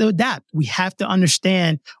still have to adapt. We have to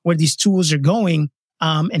understand where these tools are going,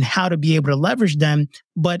 and how to be able to leverage them.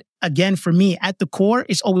 But again, for me, at the core,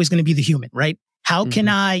 it's always going to be the human, right? How can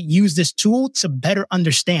I use this tool to better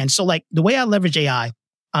understand? So like the way I leverage AI,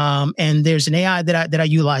 and there's an AI that I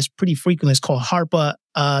utilize pretty frequently. It's called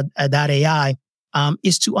Harpa.ai,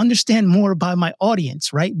 is to understand more about my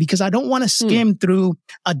audience, right? Because I don't want to skim through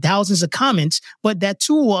thousands of comments, but that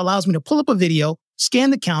tool allows me to pull up a video, scan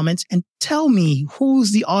the comments, and tell me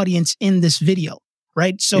who's the audience in this video,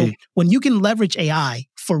 right? So when you can leverage AI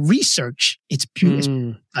for research, it's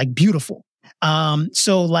like beautiful.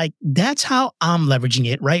 So like that's how I'm leveraging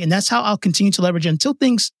it, right? And that's how I'll continue to leverage it until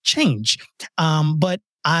things change. But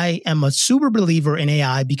I am a super believer in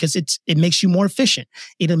AI because it makes you more efficient.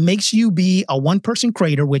 It makes you be a one-person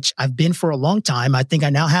creator, which I've been for a long time. I think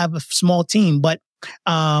I now have a small team, but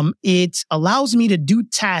it allows me to do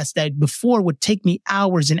tasks that before would take me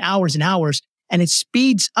hours and hours and hours. And it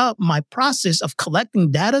speeds up my process of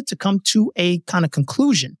collecting data to come to a kind of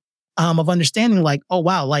conclusion of understanding like, oh,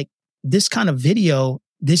 wow, like this kind of video,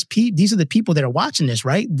 these are the people that are watching this,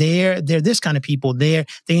 right? They're this kind of people. They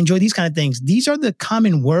enjoy these kind of things. These are the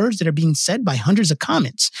common words that are being said by hundreds of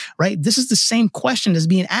comments, right? This is the same question that's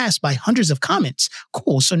being asked by hundreds of comments.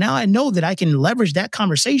 Cool. So now I know that I can leverage that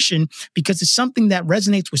conversation because it's something that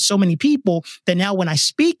resonates with so many people that now when I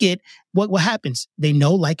speak it, what happens? They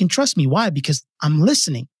know, like, and trust me. Why? Because I'm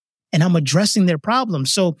listening and I'm addressing their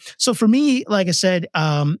problems. So for me, like I said,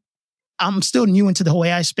 I'm still new into the whole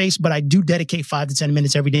AI space, but I do dedicate 5 to 10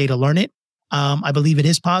 minutes every day to learn it. I believe it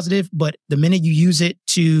is positive, but the minute you use it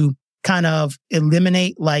to kind of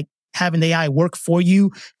eliminate like having the AI work for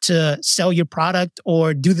you to sell your product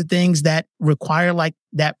or do the things that require like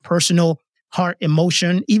that personal heart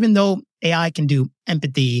emotion, even though AI can do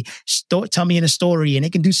empathy, tell me in a story, and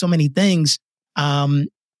it can do so many things.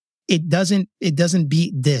 It doesn't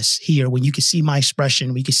beat this here when you can see my expression,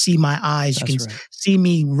 when you can see my eyes, you can see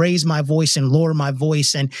me raise my voice and lower my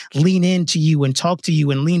voice and lean into you and talk to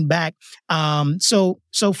you and lean back. So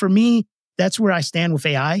for me, that's where I stand with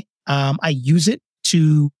AI. I use it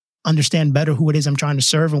to understand better who it is I'm trying to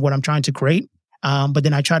serve and what I'm trying to create. But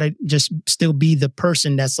then I try to just still be the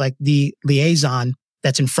person that's like the liaison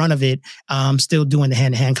that's in front of it, still doing the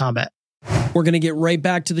hand-to-hand combat. We're going to get right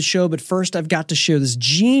back to the show, but first I've got to share this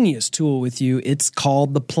genius tool with you. It's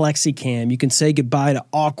called the PlexiCam. You can say goodbye to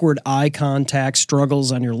awkward eye contact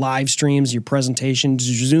struggles on your live streams, your presentations,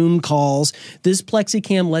 Zoom calls. This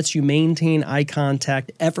PlexiCam lets you maintain eye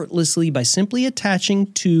contact effortlessly by simply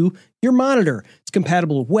attaching to your monitor. It's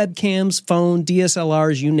compatible with webcams, phone,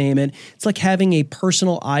 DSLRs, you name it. It's like having a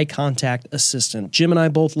personal eye contact assistant. Jim and I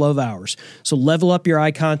both love ours. So level up your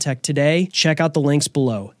eye contact today. Check out the links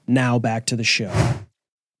below. Now back to the show.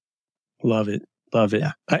 Love it. Love it.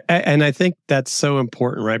 Yeah. And I think that's so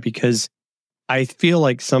important, right? Because I feel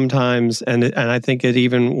like sometimes, and I think it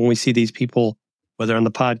even when we see these people, whether on the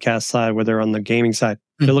podcast side, whether on the gaming side,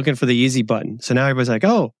 they're looking for the easy button. So now everybody's like,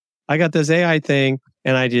 oh, I got this AI thing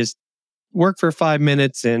and I just work for 5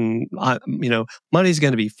 minutes and, money's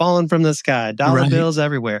going to be falling from the sky, dollar bills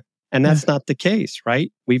everywhere. And that's not the case,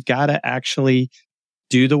 right? We've got to actually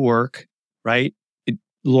do the work, right?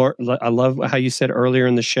 I love how you said earlier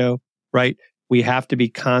in the show, right? We have to be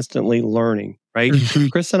constantly learning, right?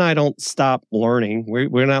 Chris and I don't stop learning.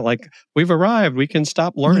 We're not like, we've arrived, we can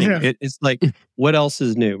stop learning. Yeah. It's like, what else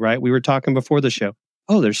is new, right? We were talking before the show.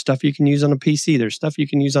 Oh, there's stuff you can use on a PC. There's stuff you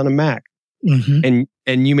can use on a Mac. And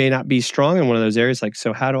you may not be strong in one of those areas. Like,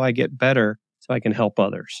 so how do I get better so I can help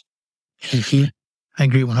others? I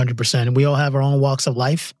agree 100%. And we all have our own walks of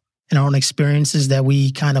life and our own experiences that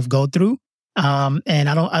we kind of go through. And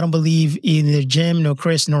I don't believe either Jim nor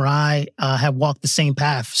Chris nor I have walked the same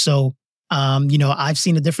path. So, I've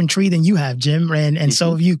seen a different tree than you have, Jim, and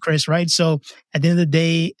so have you, Chris, right? So at the end of the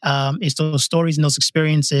day, it's those stories and those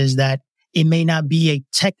experiences that it may not be a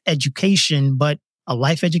tech education, but a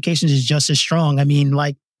life education is just as strong. I mean,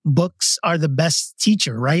 like books are the best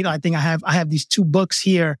teacher, right? I think I have these two books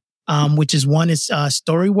here, which is one is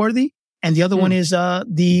Storyworthy, and the other one is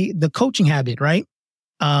the Coaching Habit, right?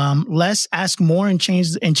 Less, ask more, and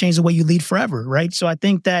change the way you lead forever, right? So I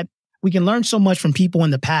think that we can learn so much from people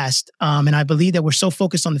in the past, and I believe that we're so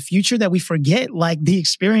focused on the future that we forget like the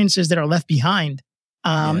experiences that are left behind,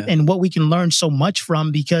 and what we can learn so much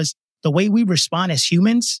from, because the way we respond as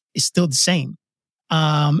humans is still the same.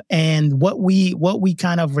 And what we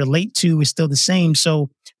kind of relate to is still the same. So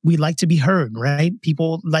we like to be heard, right?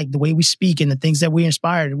 People like the way we speak and the things that we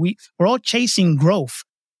inspired. We're all chasing growth.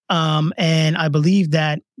 And I believe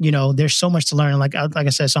that, there's so much to learn. Like I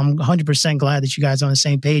said, so I'm 100% glad that you guys are on the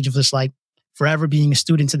same page of just like forever being a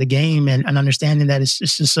student to the game and understanding that it's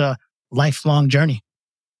just a lifelong journey.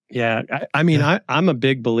 Yeah. I'm a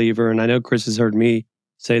big believer, and I know Chris has heard me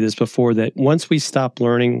say this before, that once we stop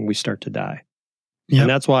learning, we start to die. Yep. And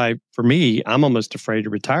that's why, for me, I'm almost afraid to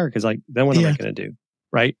retire, because then what am I going to do,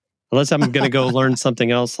 right? Unless I'm going to go learn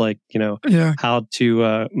something else, like, how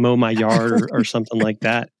to mow my yard or something like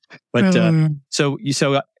that. But so we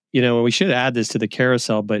should add this to the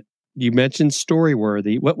carousel, but you mentioned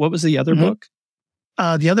Storyworthy. What was the other book?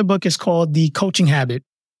 The other book is called The Coaching Habit.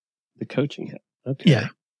 The Coaching Habit. Okay. Yeah.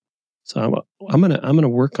 So I'm gonna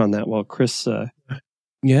work on that while Chris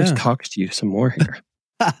talks to you some more here.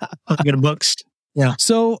 I'll get books. Yeah.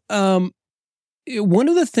 So, one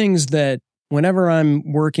of the things that whenever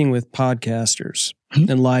I'm working with podcasters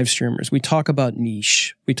and live streamers, we talk about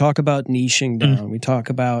niche. We talk about niching down. We talk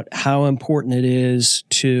about how important it is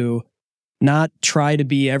to not try to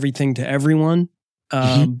be everything to everyone,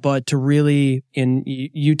 but to really, and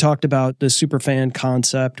you talked about the superfan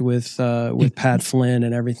concept with Pat Flynn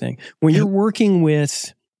and everything. When you're working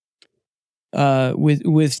with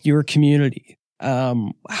your community,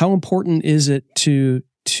 how important is it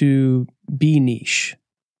to be niche?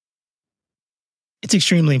 It's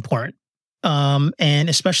extremely important. And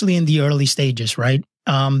especially in the early stages, right?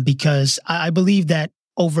 Because I believe that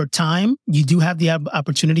over time, you do have the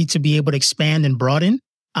opportunity to be able to expand and broaden.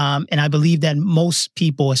 And I believe that most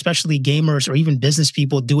people, especially gamers or even business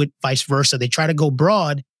people, do it vice versa. They try to go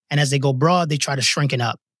broad, and as they go broad, they try to shrink it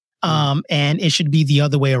up. And it should be the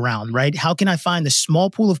other way around, right? How can I find the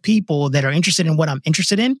small pool of people that are interested in what I'm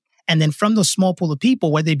interested in? And then from those small pool of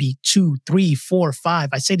people, whether it be 2, 3, 4, 5,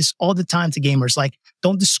 I say this all the time to gamers, like,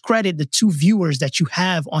 don't discredit the 2 viewers that you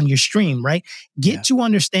have on your stream, right? Get to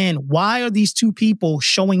understand, why are these 2 people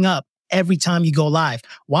showing up every time you go live?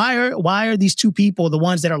 Why are these 2 people the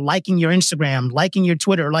ones that are liking your Instagram, liking your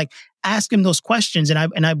Twitter? Like, ask them those questions.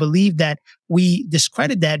 And I believe that we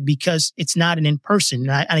discredit that because it's not an in-person.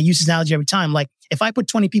 And I use this analogy every time. Like, if I put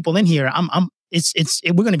 20 people in here,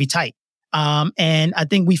 we're going to be tight. And I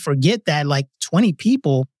think we forget that, like, 20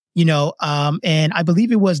 people, and I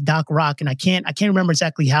believe it was Doc Rock, and I can't remember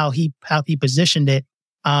exactly how he positioned it.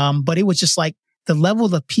 But it was just like the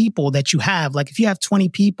level of people that you have. Like, if you have 20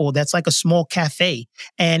 people, that's like a small cafe,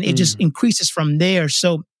 and it just increases from there.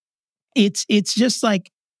 So it's just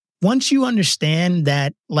like, once you understand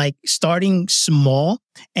that, like starting small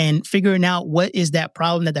and figuring out what is that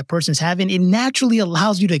problem that person's having, it naturally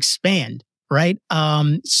allows you to expand, right?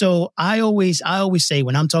 So I always say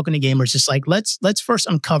when I'm talking to gamers, it's like, let's first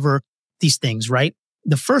uncover these things, right?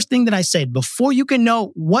 The first thing that I said, before you can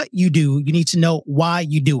know what you do, you need to know why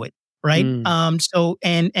you do it, right? So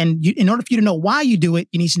in order for you to know why you do it,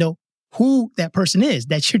 you need to know who that person is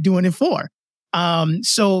that you're doing it for.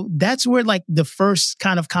 So that's where like the first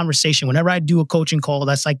kind of conversation, whenever I do a coaching call,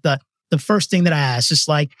 that's like the first thing that I ask. It's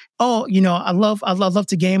like, oh, I love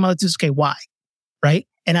to game. I love to, okay, why? Right.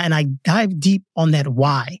 And I dive deep on that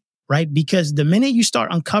why, right? Because the minute you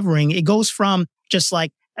start uncovering, it goes from just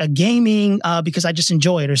like a gaming, because I just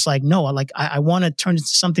enjoy it. It's like, no, I want to turn it into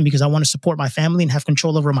something because I want to support my family and have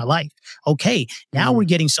control over my life. Okay. Now we're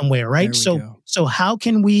getting somewhere, right? So how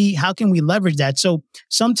can we leverage that? So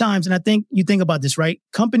sometimes, and I think you think about this, right?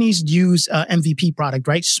 Companies use MVP product,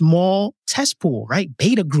 right? Small test pool, right?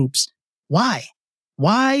 Beta groups. Why?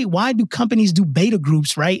 Why do companies do beta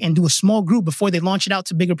groups, right? And do a small group before they launch it out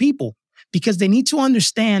to bigger people? Because they need to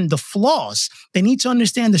understand the flaws. They need to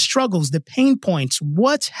understand the struggles, the pain points,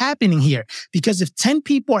 what's happening here. Because if 10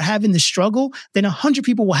 people are having the struggle, then 100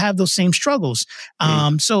 people will have those same struggles.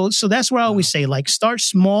 So that's where I always say, like, start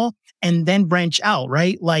small and then branch out,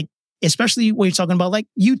 right? Like, especially when you're talking about like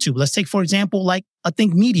YouTube. Let's take, for example, like a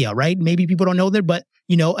Think Media, right? Maybe people don't know that, but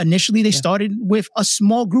initially they started with a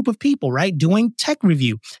small group of people, right? Doing tech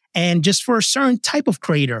review and just for a certain type of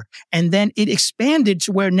creator. And then it expanded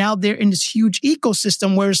to where now they're in this huge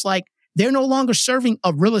ecosystem where it's like, they're no longer serving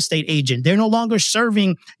a real estate agent. They're no longer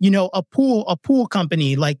serving, a pool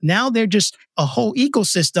company. Like now they're just a whole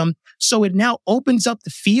ecosystem. So it now opens up the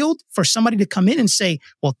field for somebody to come in and say,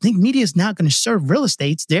 well, Think Media is not going to serve real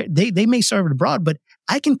estates. They may serve it abroad, but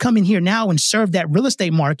I can come in here now and serve that real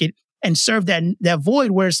estate market and serve that void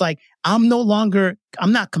where it's like, I'm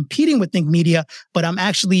not competing with Think Media, but I'm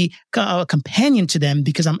actually a companion to them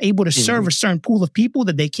because I'm able to serve a certain pool of people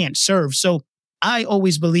that they can't serve. So I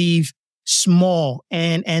always believe small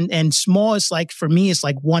and small is like, for me, it's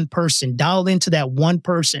like one person. Dial into that one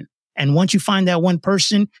person. And once you find that one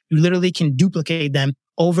person, you literally can duplicate them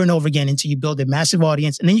over and over again until you build a massive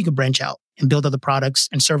audience. And then you can branch out and build other products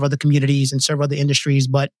and serve other communities and serve other industries.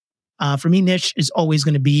 But for me, niche is always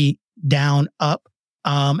going to be down, up,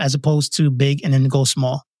 as opposed to big and then go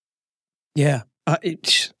small. Yeah,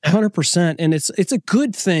 100%. And it's a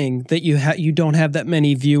good thing that you don't have that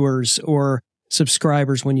many viewers or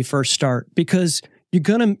subscribers when you first start, because you're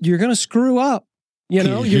gonna screw up.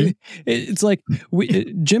 It's like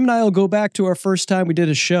Jim and I will go back to our first time we did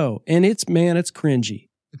a show, and it's cringy.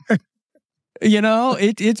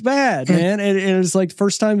 It's bad, man. And it's like the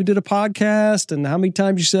first time we did a podcast and how many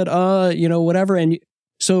times you said, whatever. And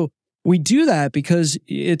so we do that because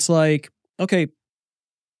it's like, okay,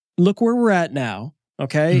 look where we're at now.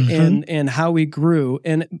 Okay. And how we grew.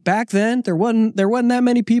 And back then there wasn't that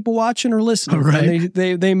many people watching or listening. Right.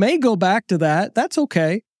 And they may go back to that. That's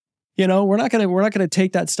okay. We're not going to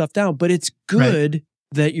take that stuff down, but it's good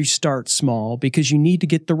that you start small because you need to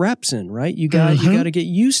get the reps in, right? You got to get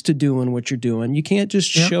used to doing what you're doing. You can't just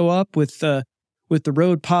show up with the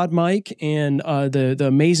Rode Pod mic and the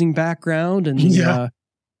amazing background and the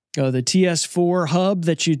TS4 hub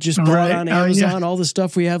that you just brought on Amazon, all the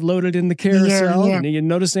stuff we have loaded in the carousel. And you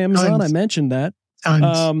notice Amazon, I mentioned that.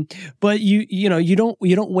 But you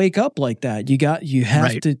don't wake up like that. You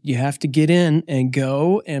have to get in and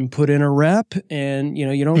go and put in a rep, and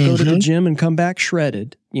you don't go to the gym and come back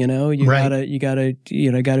shredded. You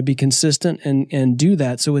gotta be consistent and do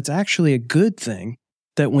that. So it's actually a good thing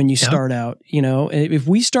that when you start out, if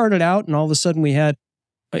we started out and all of a sudden we had,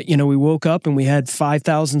 we woke up and we had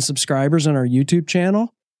 5,000 subscribers on our YouTube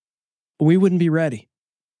channel, we wouldn't be ready.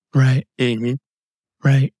 Right.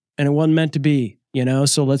 Right. And it wasn't meant to be.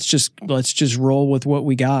 So let's just roll with what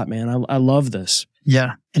we got, man. I love this.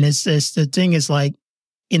 Yeah. And it's the thing is like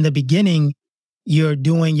in the beginning, you're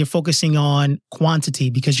focusing on quantity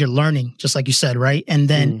because you're learning, just like you said, right? And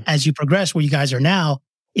then as you progress where you guys are now,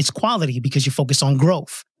 it's quality because you focus on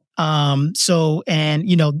growth. There's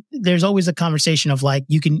always a conversation of like,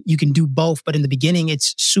 you can do both, but in the beginning,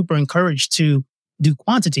 it's super encouraged to do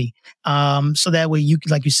quantity. So that way you,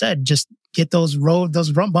 like you said, just get those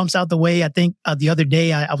bumps out the way. I think the other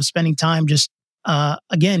day I was spending time just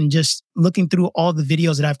looking through all the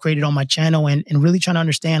videos that I've created on my channel and really trying to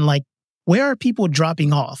understand like, where are people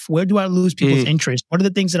dropping off? Where do I lose people's interest? What are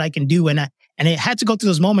the things that I can do? And it had to go through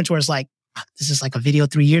those moments where it's like, this is like a video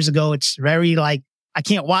 3 years ago. It's very like, I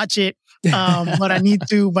can't watch it. But I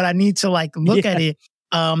need to like look at it.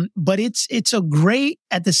 But it's a great,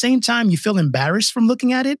 at the same time, you feel embarrassed from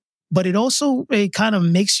looking at it, but it kind of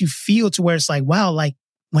makes you feel to where it's like, wow, like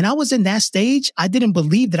when I was in that stage, I didn't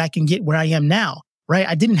believe that I can get where I am now, right?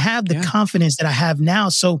 I didn't have the confidence that I have now.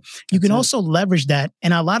 So you can also leverage that.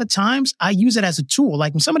 And a lot of times I use it as a tool.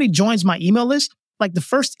 Like when somebody joins my email list, like the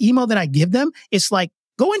first email that I give them, it's like,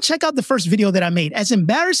 go and check out the first video that I made. As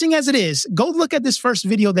embarrassing as it is, go look at this first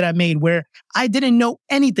video that I made where I didn't know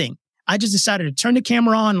anything. I just decided to turn the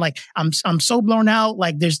camera on. Like I'm so blown out.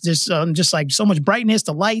 Like there's just like so much brightness,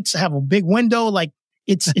 the lights, I have a big window. Like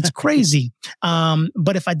it's crazy.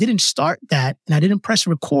 But if I didn't start that and I didn't press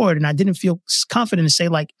record and I didn't feel confident to say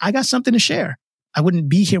like, I got something to share, I wouldn't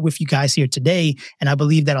be here with you guys here today. And I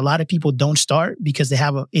believe that a lot of people don't start because they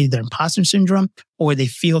have either imposter syndrome or they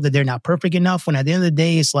feel that they're not perfect enough. When at the end of the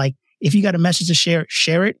day, it's like, if you got a message to share,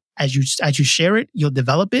 share it. As you share it, you'll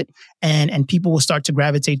develop it and people will start to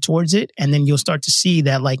gravitate towards it. And then you'll start to see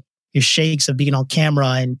that like your shakes of being on camera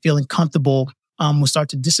and feeling comfortable will start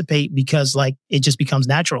to dissipate because like it just becomes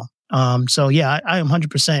natural. So yeah, I am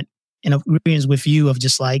 100% in agreement with you of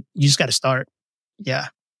just like, you just got to start. Yeah.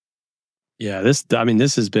 Yeah. This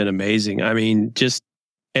has been amazing. I mean, just,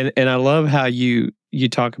 and I love how you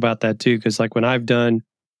talk about that too. Cause like when I've done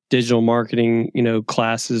digital marketing,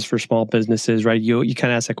 classes for small businesses, right? You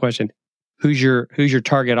kind of ask that question, who's your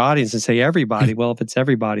target audience, and say everybody. Well, if it's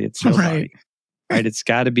everybody, it's nobody, right? It's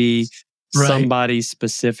got to be somebody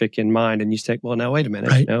specific in mind. And you say, well, now wait a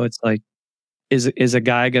minute. It's like, is a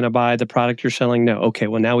guy going to buy the product you're selling? No. Okay.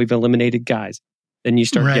 Well, now we've eliminated guys. Then you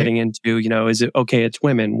start getting into, is it okay? It's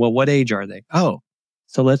women. Well, what age are they? Oh,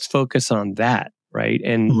 so let's focus on that, right?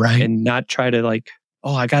 And not try to like,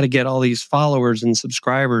 oh, I got to get all these followers and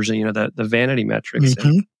subscribers and, the vanity metrics. Mm-hmm.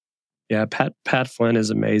 And yeah, Pat Flynn is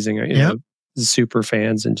amazing. Super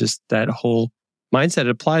fans and just that whole mindset. It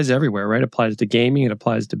applies everywhere, right? It applies to gaming. It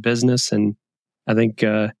applies to business. And I think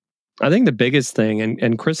the biggest thing,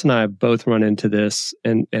 and Chris and I have both run into this,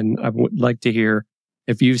 and I would like to hear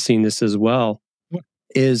if you've seen this as well,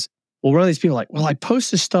 is, well, one of these people like, well, I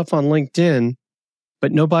post this stuff on LinkedIn,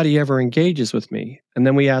 but nobody ever engages with me. And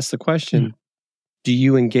then we ask the question, do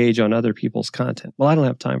you engage on other people's content? Well, I don't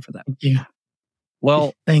have time for that. Yeah.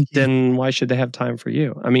 Well, then why should they have time for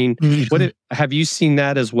you? I mean, have you seen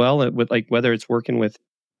that as well with like whether it's working with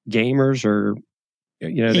gamers or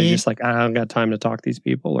they're just like, I don't got time to talk to these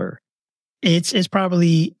people, or it's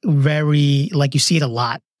probably very like you see it a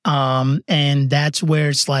lot. And that's where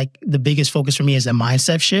it's like the biggest focus for me is a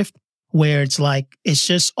mindset shift where it's like it's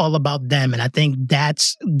just all about them. And I think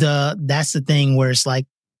that's the thing where it's like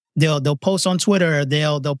they'll post on Twitter,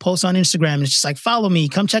 they'll post on Instagram, and it's just like, follow me,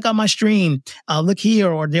 come check out my stream, look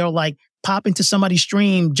here, or they'll like pop into somebody's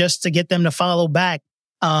stream just to get them to follow back.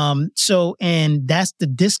 And that's the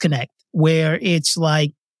disconnect where it's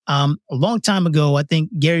like a long time ago, I think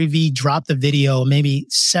Gary Vee dropped a video maybe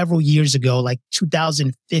several years ago, like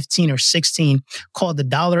 2015 or 16, called the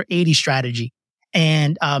 $1.80 strategy.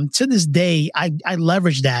 And to this day, I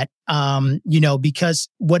leverage that, because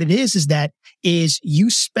what it is that you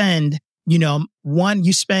spend, you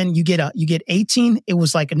get 18. It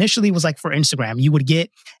was like initially it was like for Instagram, you would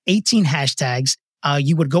get 18 hashtags.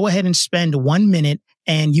 You would go ahead and spend 1 minute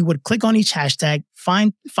and you would click on each hashtag,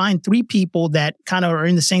 find 3 people that kind of are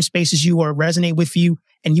in the same space as you or resonate with you.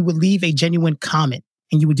 And you would leave a genuine comment,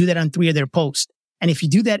 and you would do that on 3 of their posts. And if you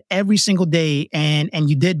do that every single day and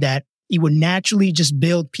you did that, you would naturally just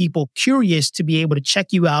build people curious to be able to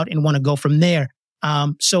check you out and want to go from there.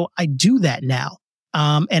 So I do that now.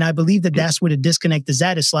 And I believe that that's where the disconnect is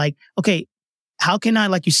at. It's like, okay, how can I,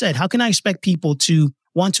 like you said, how can I expect people to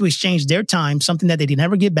want to exchange their time, something that they can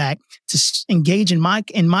never get back, to engage in my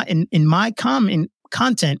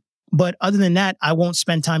content? But other than that, I won't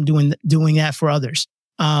spend time doing that for others.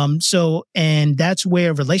 And that's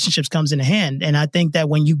where relationships comes into hand. And I think that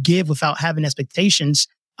when you give without having expectations,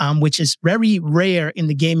 which is very rare in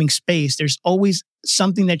the gaming space, there's always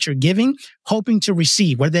something that you're giving, hoping to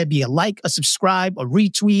receive, whether that be a like, a subscribe, a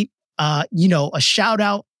retweet, a shout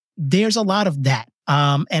out. There's a lot of that.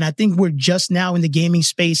 And I think we're just now in the gaming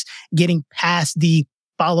space getting past the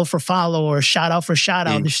follow for follow or shout out for shout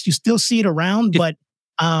out. You still see it around, but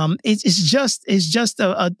it's just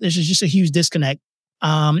a huge disconnect.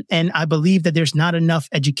 And I believe that there's not enough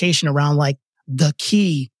education around like the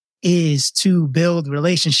key is to build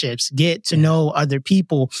relationships, get to know other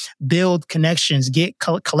people, build connections,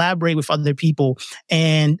 collaborate with other people.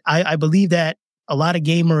 And I believe that a lot of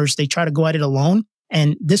gamers, they try to go at it alone.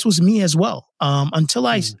 And this was me as well. Until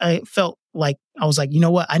I felt like, I was like, you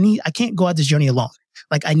know what? I can't go out this journey alone.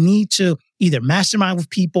 Like I need to either mastermind with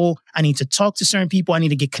people. I need to talk to certain people. I need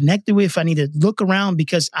to get connected with. I need to look around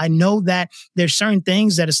because I know that there's certain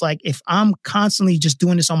things that it's like, if I'm constantly just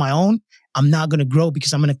doing this on my own, I'm not going to grow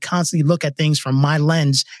because I'm going to constantly look at things from my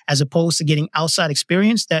lens as opposed to getting outside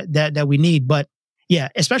experience that we need. But yeah,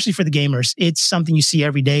 especially for the gamers, it's something you see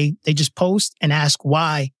every day. They just post and ask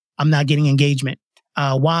why I'm not getting engagement.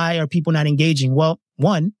 Why are people not engaging? Well,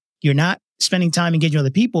 one, you're not spending time engaging with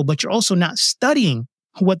other people, but you're also not studying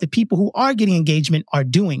what the people who are getting engagement are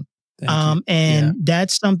doing.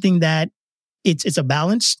 That's something that it's a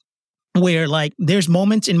balance where like there's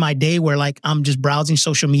moments in my day where like I'm just browsing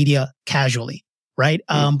social media casually, right?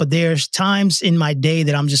 But there's times in my day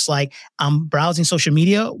that I'm just like, I'm browsing social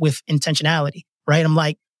media with intentionality, right? I'm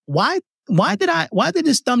like, why did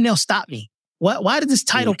this thumbnail stop me? Why did this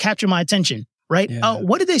title capture my attention? Right?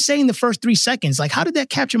 What did they say in the first 3 seconds? Like, how did that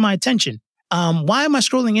capture my attention? Why am I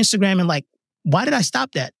scrolling Instagram and like, why did I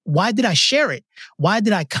stop that? Why did I share it? Why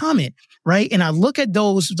did I comment? Right? And I look at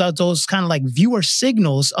those kind of like viewer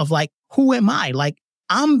signals of like, who am I? Like,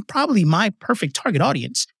 I'm probably my perfect target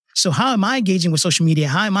audience. So how am I engaging with social media?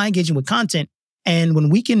 How am I engaging with content? And when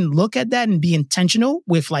we can look at that and be intentional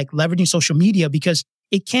with like leveraging social media, because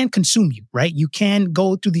it can consume you, right? You can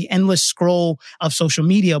go through the endless scroll of social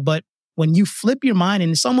media, but when you flip your mind,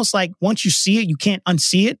 and it's almost like once you see it, you can't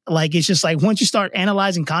unsee it. Like, it's just like once you start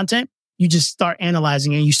analyzing content, you just start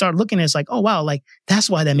analyzing and you start looking at it, it's like, oh, wow, like that's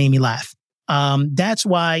why that made me laugh. That's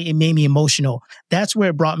why it made me emotional. That's where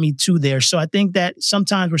it brought me to there. So I think that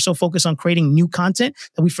sometimes we're so focused on creating new content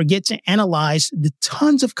that we forget to analyze the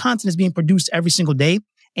tons of content that's being produced every single day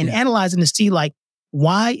and analyzing to see like,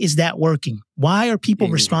 why is that working? Why are people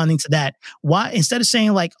responding to that? Why, instead of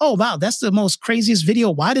saying like, oh, wow, that's the most craziest video.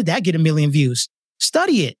 Why did that get 1 million views?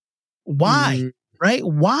 Study it. Why? Right?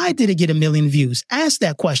 Why did it get 1 million views? Ask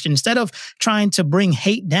that question instead of trying to bring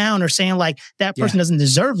hate down or saying like that person doesn't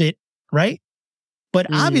deserve it. Right? But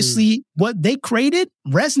obviously what they created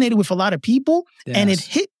resonated with a lot of people and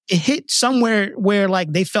it hit somewhere where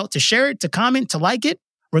like they felt to share it, to comment, to like it,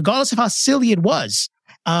 regardless of how silly it was.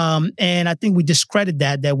 And I think we discredit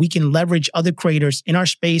that we can leverage other creators in our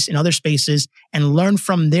space, in other spaces, and learn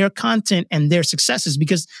from their content and their successes,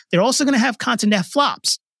 because they're also going to have content that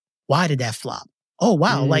flops. Why did that flop? Oh,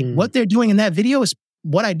 wow. Like what they're doing in that video is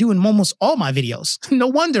what I do in almost all my videos. No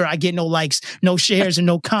wonder I get no likes, no shares, and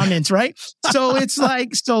no comments, right? So it's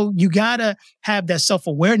like, so you gotta have that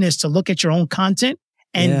self-awareness to look at your own content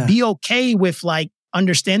and be okay with like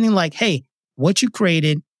understanding like, hey, what you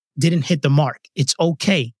created didn't hit the mark. It's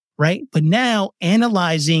okay, right? But now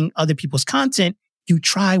analyzing other people's content, you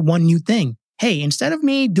try one new thing. Hey, instead of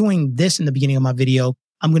me doing this in the beginning of my video,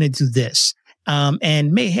 I'm going to do this.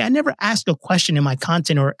 Hey, I never asked a question in my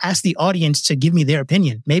content or ask the audience to give me their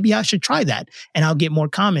opinion. Maybe I should try that and I'll get more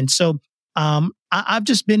comments. So, I've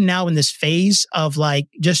just been now in this phase of like,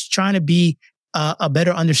 just trying to be a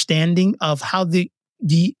better understanding of how the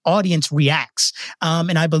audience reacts.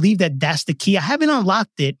 And I believe that that's the key. I haven't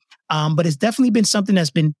unlocked it, but it's definitely been something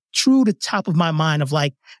that's been true to the top of my mind of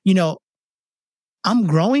like, you know, I'm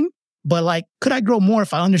growing, but like, could I grow more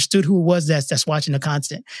if I understood who it was that's watching the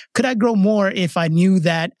content? Could I grow more if I knew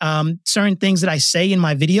that certain things that I say in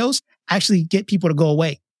my videos actually get people to go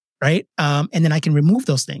away, right? And then I can remove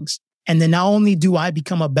those things. And then not only do I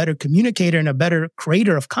become a better communicator and a better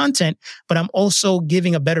creator of content, but I'm also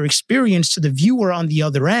giving a better experience to the viewer on the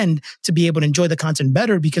other end to be able to enjoy the content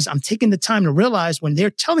better, because I'm taking the time to realize when they're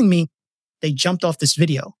telling me they jumped off this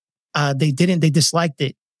video, they disliked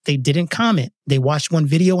it. They didn't comment. They watched one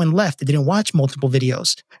video and left. They didn't watch multiple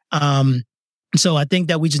videos. So I think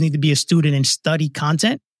that we just need to be a student and study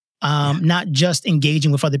content, not just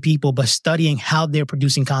engaging with other people, but studying how they're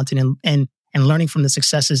producing content and learning from the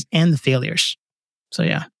successes and the failures. So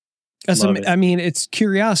yeah. I mean, it's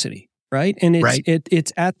curiosity, right? And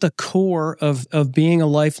it's at the core of being a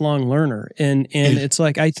lifelong learner. And it's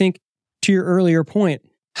like, I think to your earlier point,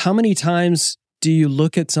 how many times do you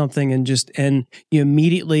look at something and you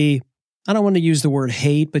immediately, I don't want to use the word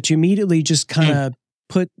hate, but you immediately just kind of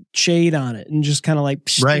put shade on it and just kind of like,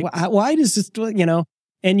 why does this, you know,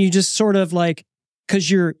 and you just sort of like, because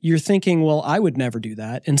you're thinking, well, I would never do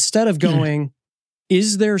that. Instead of going,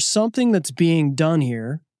 is there something that's being done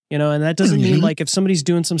here? You know, and that doesn't mean like if somebody's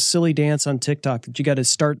doing some silly dance on TikTok that you got to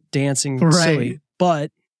start dancing silly.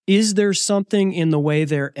 But is there something in the way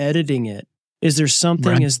they're editing it? Is there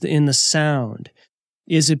something in the sound?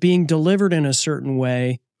 Is it being delivered in a certain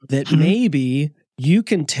way that maybe you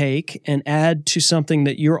can take and add to something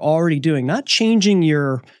that you're already doing? Not changing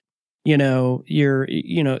your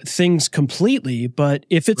things completely. But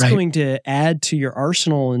if it's going to add to your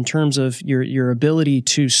arsenal in terms of your ability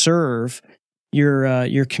to serve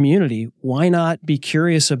your community, why not be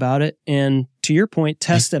curious about it? And to your point,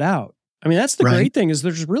 test it out. I mean, that's the great thing, is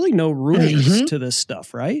there's really no rules to this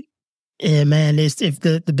stuff, right? Yeah, man. If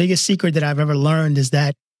the biggest secret that I've ever learned is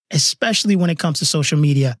that, especially when it comes to social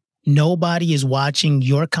media, nobody is watching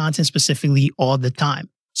your content specifically all the time.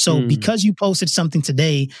 So because you posted something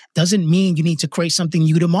today doesn't mean you need to create something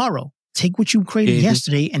new tomorrow. Take what you created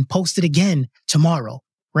yesterday and post it again tomorrow,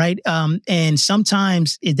 right? And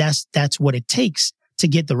sometimes that's what it takes to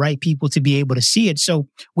get the right people to be able to see it. So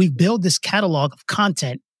we've built this catalog of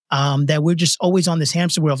content that we're just always on this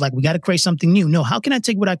hamster wheel of like, we got to create something new. No, how can I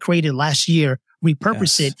take what I created last year,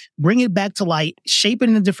 repurpose it, bring it back to light, shape it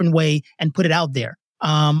in a different way, and put it out there?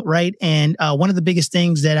 Right. And one of the biggest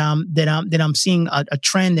things that I'm seeing a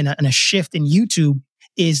trend and a shift in YouTube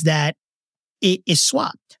is that it is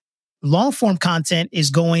swapped. Long form content is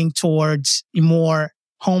going towards more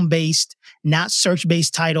home based, not search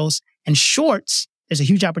based titles, and shorts. There's a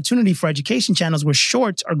huge opportunity for education channels where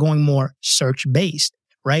shorts are going more search based.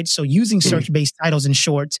 Right. So using search based titles in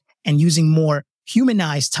shorts and using more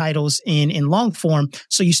humanized titles in long form.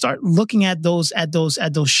 So you start looking at those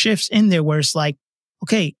shifts in there where it's like,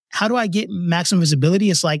 okay, how do I get maximum visibility?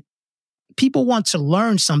 It's like people want to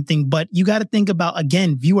learn something, but you got to think about,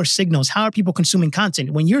 again, viewer signals. How are people consuming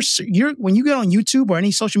content? When when you get on YouTube or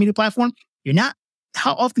any social media platform,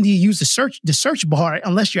 how often do you use the search bar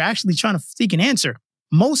unless you're actually trying to seek an answer?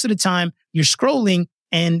 Most of the time you're scrolling,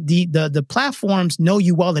 and the platforms know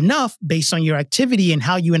you well enough based on your activity and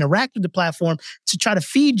how you interact with the platform to try to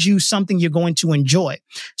feed you something you're going to enjoy.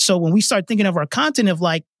 So when we start thinking of our content of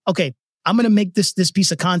like, okay, I'm going to make this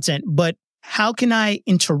piece of content, but how can I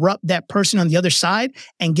interrupt that person on the other side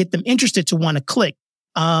and get them interested to want to click?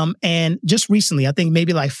 And just recently, I think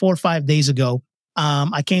maybe like 4 or 5 days ago,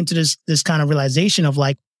 I came to this kind of realization of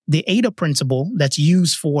like the ADA principle that's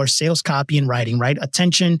used for sales copy and writing, right?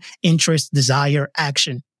 Attention, interest, desire,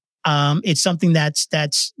 action. It's something that's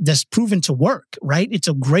proven to work, right? It's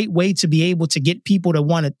a great way to be able to get people to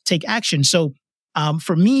want to take action. So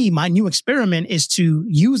for me, my new experiment is to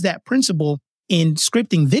use that principle in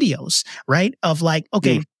scripting videos, right? Of like,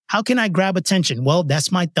 okay, how can I grab attention? Well,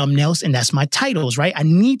 that's my thumbnails and that's my titles, right? I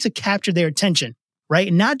need to capture their attention,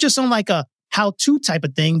 right? Not just on like a how-to type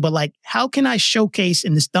of thing, but like, how can I showcase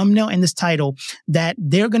in this thumbnail and this title that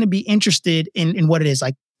they're going to be interested in what it is?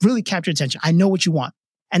 Like really capture attention. I know what you want.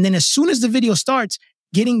 And then as soon as the video starts,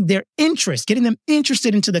 getting them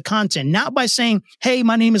interested into the content, not by saying, hey,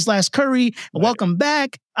 my name is LASCurry, welcome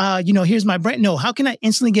back. Here's my brand. No, how can I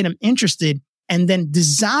instantly get them interested and then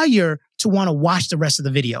desire to want to watch the rest of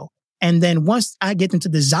the video? And then once I get them to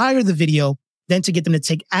desire the video, then to get them to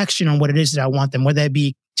take action on what it is that I want them, whether it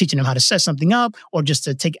be teaching them how to set something up or just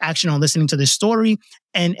to take action on listening to this story.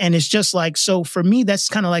 And it's just like, so for me, that's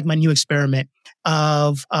kind of like my new experiment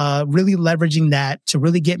of really leveraging that to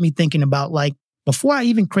really get me thinking about like, before I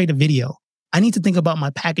even create a video, I need to think about my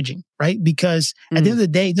packaging, right? Because at the end of the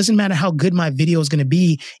day, it doesn't matter how good my video is going to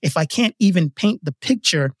be if I can't even paint the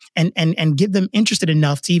picture and get them interested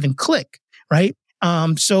enough to even click, right?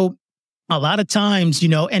 So a lot of times,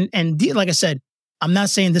 like I said, I'm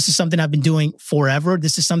not saying this is something I've been doing forever.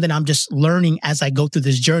 This is something I'm just learning as I go through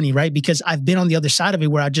this journey, right? Because I've been on the other side of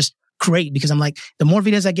it where I just create, because I'm like, the more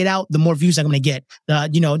videos I get out, the more views I'm going to get.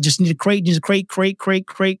 Just need to create,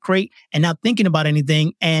 and not thinking about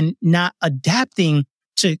anything and not adapting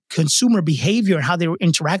to consumer behavior and how they were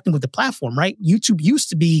interacting with the platform, right? YouTube used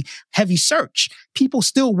to be heavy search. People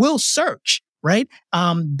still will search, right?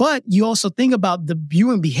 But you also think about the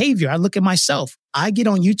viewing behavior. I look at myself. I get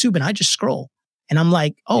on YouTube and I just scroll. And I'm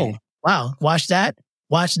like, oh, wow, watch that.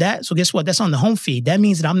 So guess what? That's on the home feed. That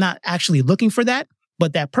means that I'm not actually looking for that.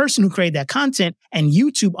 But that person who created that content and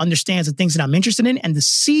YouTube understands the things that I'm interested in and the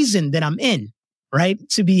season that I'm in, right?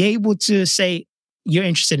 To be able to say, you're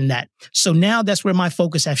interested in that. So now that's where my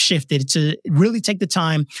focus has shifted to really take the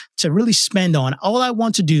time to really spend on. All I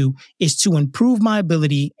want to do is to improve my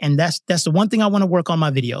ability. And that's the one thing I want to work on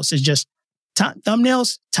my videos is just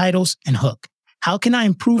thumbnails, titles, and hook. How can I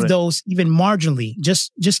improve those even marginally?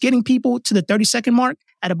 Just getting people to the 30-second mark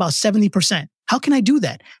at about 70%. How can I do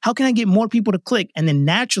that? How can I get more people to click? And then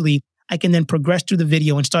naturally, I can then progress through the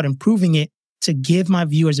video and start improving it to give my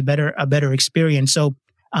viewers a better experience. So,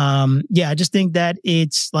 I just think that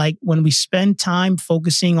it's like when we spend time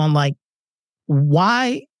focusing on like,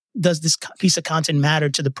 why does this piece of content matter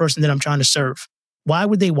to the person that I'm trying to serve? Why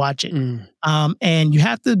would they watch it? And you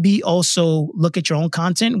have to be also look at your own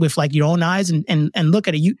content with like your own eyes and look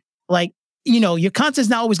at it. You like your content's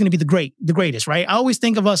not always going to be the greatest, right? I always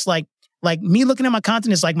think of us like me looking at my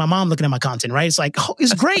content is like my mom looking at my content, right? It's like, oh,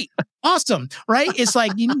 it's great. Awesome. Right. It's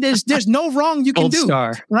like, there's no wrong you can Gold do.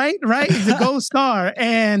 Star. Right. It's the gold star.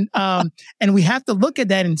 And we have to look at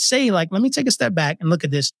that and say, like, let me take a step back and look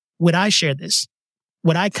at this. Would I share this?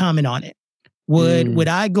 Would I comment on it? Would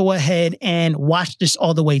I go ahead and watch this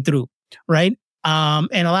all the way through? Right.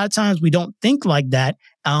 And a lot of times we don't think like that.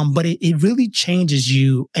 But it really changes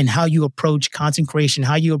you and how you approach content creation,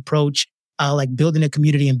 how you approach like building a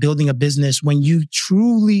community and building a business when you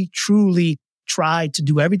truly, truly try to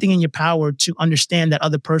do everything in your power to understand that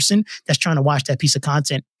other person that's trying to watch that piece of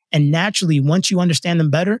content. And naturally, once you understand them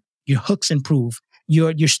better, your hooks improve,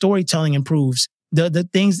 your storytelling improves, the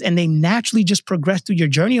things, and they naturally just progress through your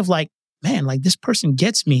journey of like, man, like this person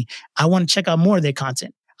gets me. I want to check out more of their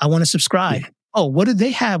content. I want to subscribe. Yeah. Oh, what do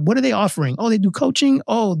they have? What are they offering? Oh, they do coaching.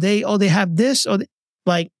 Oh, they have this.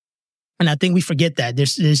 And I think we forget that.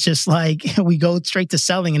 There's just like, we go straight to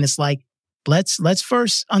selling and it's like, let's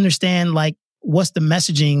first understand like what's the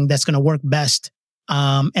messaging that's going to work best.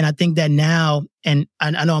 And I think that now, and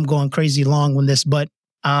I know I'm going crazy long on this, but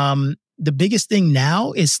the biggest thing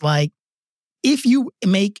now is like, if you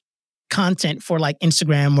make content for like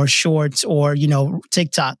Instagram or Shorts or,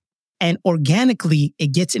 TikTok, and organically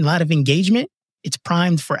it gets a lot of engagement, it's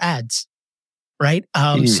primed for ads, right?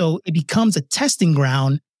 So it becomes a testing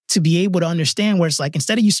ground to be able to understand where it's like,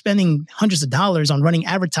 instead of you spending hundreds of dollars on running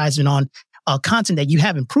advertisement on content that you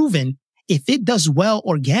haven't proven, if it does well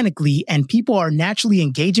organically and people are naturally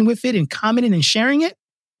engaging with it and commenting and sharing it,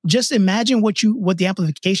 just imagine what the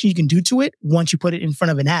amplification you can do to it once you put it in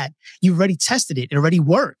front of an ad. You've already tested it. It already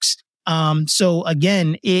works. So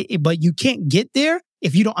again, but you can't get there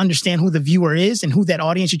if you don't understand who the viewer is and who that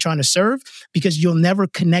audience you're trying to serve, because you'll never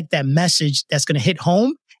connect that message that's going to hit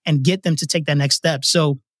home and get them to take that next step.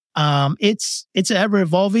 So it's ever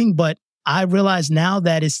evolving, but I realize now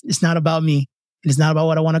that it's not about me. It's not about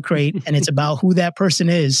what I want to create, and it's about who that person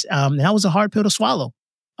is. And that was a hard pill to swallow,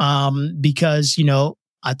 because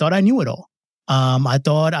I thought I knew it all. I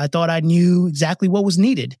thought I knew exactly what was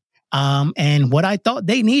needed, and what I thought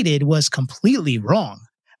they needed was completely wrong.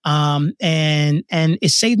 And it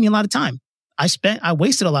saved me a lot of time. I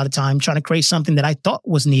wasted a lot of time trying to create something that I thought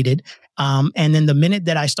was needed. And then the minute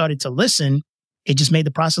that I started to listen, it just made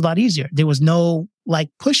the process a lot easier. There was no like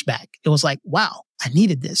pushback. It was like, wow, I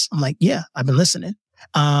needed this. I'm like, yeah, I've been listening.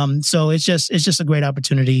 So it's just a great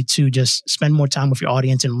opportunity to just spend more time with your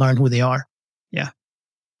audience and learn who they are. Yeah.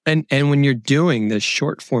 And when you're doing this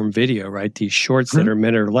short form video, right? These shorts that are a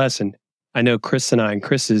minute or less. And I know Chris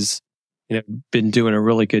has been doing a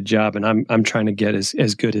really good job, and I'm trying to get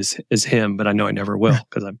as good as him, but I know I never will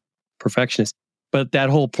because I'm a perfectionist. But that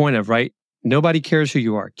whole point of, right, nobody cares who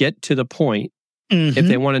you are. Get to the point. If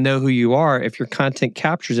they want to know who you are, if your content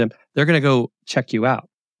captures them, they're going to go check you out.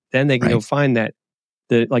 Then they can go find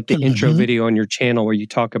the intro video on your channel where you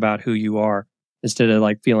talk about who you are, instead of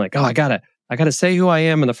like feeling like, oh, I gotta say who I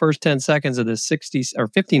am in the first 10 seconds of the 60 or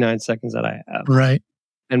 59 seconds that I have. Right.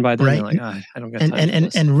 And by then you're like, oh, I don't got time.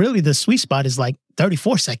 And really the sweet spot is like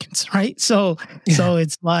 34 seconds, right? So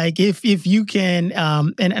it's like if you can,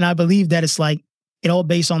 and I believe that it's like, it all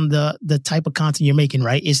based on the type of content you're making,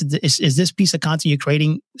 right? Is this piece of content you're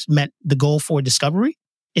creating meant the goal for discovery?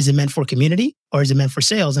 Is it meant for community, or is it meant for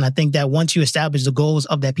sales? And I think that once you establish the goals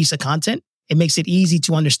of that piece of content, it makes it easy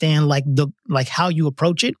to understand like how you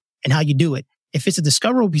approach it and how you do it. If it's a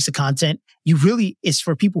discoverable piece of content, it's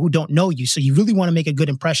for people who don't know you. So you really want to make a good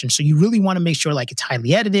impression. So you really want to make sure like it's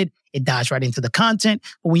highly edited, it dives right into the content.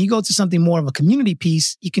 But when you go to something more of a community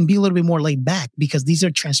piece, you can be a little bit more laid back, because these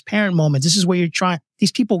are transparent moments. This is where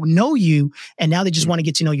these people know you, and now they just want to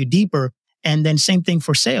get to know you deeper. And then same thing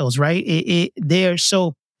for sales, right?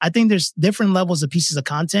 So I think there's different levels of pieces of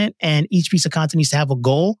content, and each piece of content needs to have a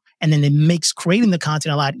goal. And then it makes creating the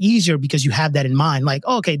content a lot easier because you have that in mind. Like,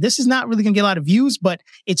 oh, okay, this is not really going to get a lot of views, but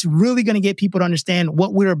it's really going to get people to understand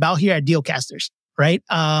what we're about here at Dealcasters, right?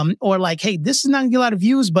 Or like, hey, this is not going to get a lot of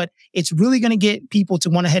views, but it's really going to get people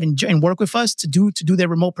to want to head and work with us to do their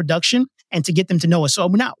remote production and to get them to know us. So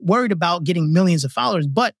we're not worried about getting millions of followers,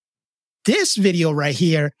 but this video right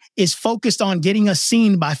here is focused on getting us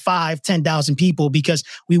seen by 5,000, 10,000 people, because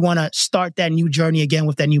we want to start that new journey again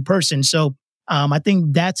with that new person. So I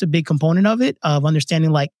think that's a big component of it, of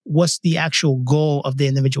understanding like what's the actual goal of the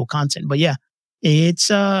individual content. But yeah, it's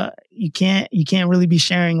you can't really be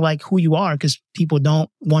sharing like who you are, because people don't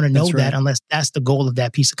want to know that unless that's the goal of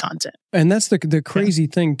that piece of content. And that's the crazy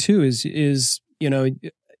thing too is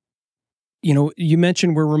you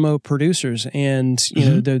mentioned we're remote producers, and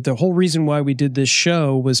the whole reason why we did this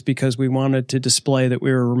show was because we wanted to display that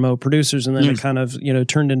we were remote producers, and then it kind of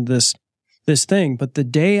turned into this thing. But the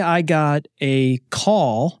day I got a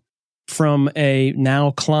call from a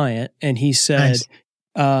now client, and he said,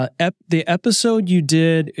 the episode you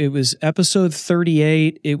did, it was episode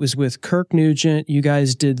 38. It was with Kirk Nugent. You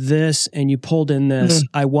guys did this, and you pulled in this.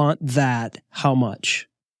 I want that. How much?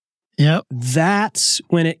 Yep. That's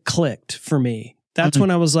when it clicked for me. That's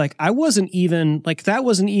when I was like, that wasn't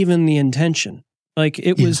even the intention. Like,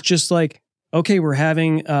 it was just like, okay, we're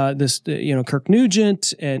having this, Kirk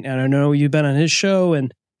Nugent, and I know you've been on his show,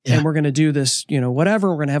 and we're going to do this, whatever.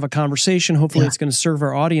 We're going to have a conversation. Hopefully it's going to serve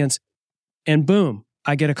our audience. And boom,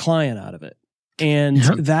 I get a client out of it. And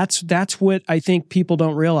that's what I think people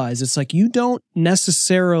don't realize. It's like, you don't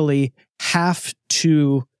necessarily have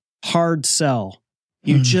to hard sell.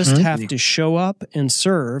 You just have to show up and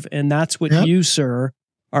serve. And that's what you, sir,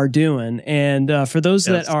 are doing. And for those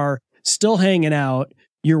that are still hanging out,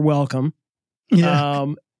 you're welcome. Yeah.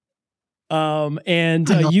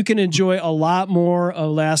 You can enjoy a lot more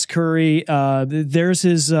of LASCurry. There's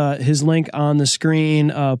his link on the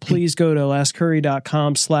screen. Please go to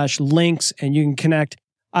LASCurry.com/links and you can connect.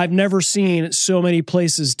 I've never seen so many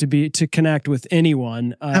places to connect with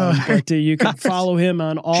anyone. But you can follow him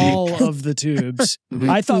on all of the tubes.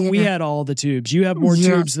 I thought we had all the tubes. You have more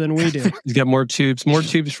tubes than we do. He's got more tubes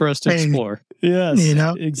for us to explore. Yes,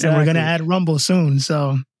 exactly. And we're going to add Rumble soon.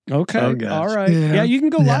 So. Okay. All right. Yeah, you can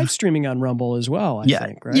go live streaming on Rumble as well, I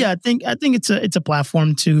think, right? Yeah, I think it's a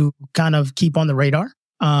platform to kind of keep on the radar.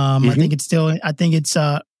 I think it's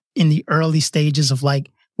in the early stages of like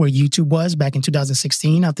where YouTube was back in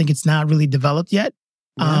 2016. I think it's not really developed yet.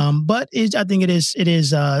 But I think it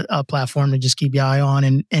is a platform to just keep your eye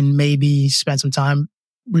on and maybe spend some time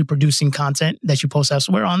reproducing content that you post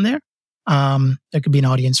elsewhere on there. There could be an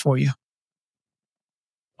audience for you.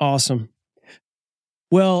 Awesome.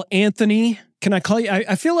 Well, Anthony, can I call you?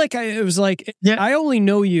 I feel like I only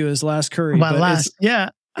know you as LASCurry.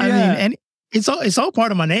 I mean, and it's all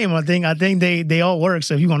part of my name. I think they all work.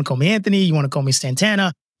 So if you want to call me Anthony, you want to call me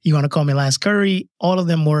Santana, you want to call me LASCurry, all of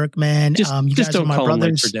them work, man. You guys don't are my call brothers.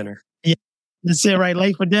 them late for dinner. Yeah, that's it, right?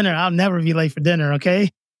 Late for dinner. I'll never be late for dinner. Okay,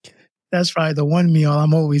 that's probably the one meal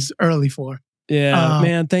I'm always early for. Yeah,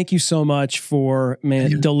 man, thank you so much for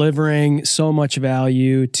delivering so much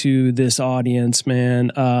value to this audience, man.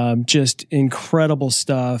 Just incredible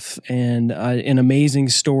stuff and an amazing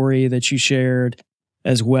story that you shared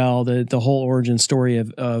as well. The whole origin story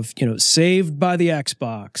of saved by the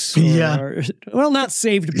Xbox. Well, not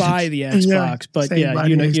saved by the Xbox, but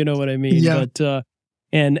you know what I mean. Yeah. But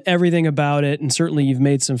and everything about it, and certainly you've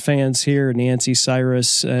made some fans here, Nancy,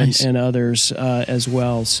 Cyrus, and others as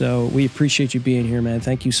well. So we appreciate you being here, man.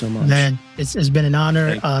 Thank you so much. Man, it's been an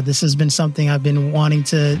honor. This has been something I've been wanting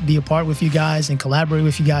to be a part with you guys and collaborate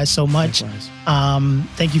with you guys so much.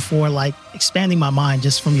 Thank you for expanding my mind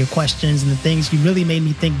just from your questions and the things. You really made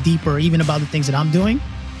me think deeper, even about the things that I'm doing.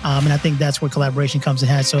 And I think that's where collaboration comes in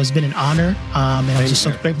hands. So it's been an honor, and I'm just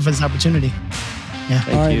so grateful for this opportunity. Yeah.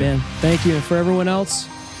 All right, man. Thank you. And for everyone else,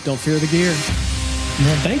 don't fear the gear.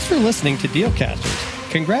 Thanks for listening to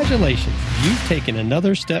Dealcasters. Congratulations. You've taken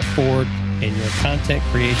another step forward in your content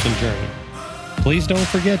creation journey. Please don't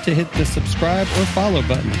forget to hit the subscribe or follow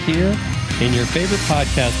button here in your favorite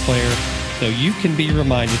podcast player so you can be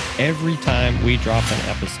reminded every time we drop an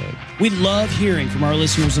episode. We love hearing from our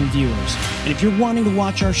listeners and viewers. And if you're wanting to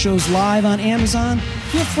watch our shows live on Amazon,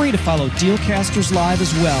 feel free to follow Dealcasters Live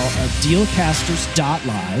as well at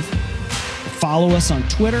dealcasters.live. Follow us on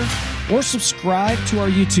Twitter or subscribe to our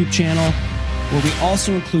YouTube channel, where we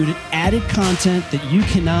also included added content that you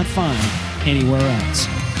cannot find anywhere else.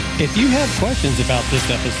 If you have questions about this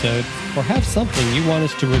episode or have something you want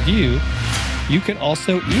us to review, you can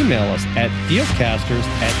also email us at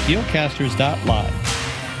dealcasters@dealcasters.live.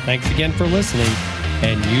 Thanks again for listening,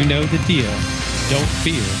 and you know the deal. Don't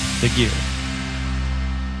fear the gear.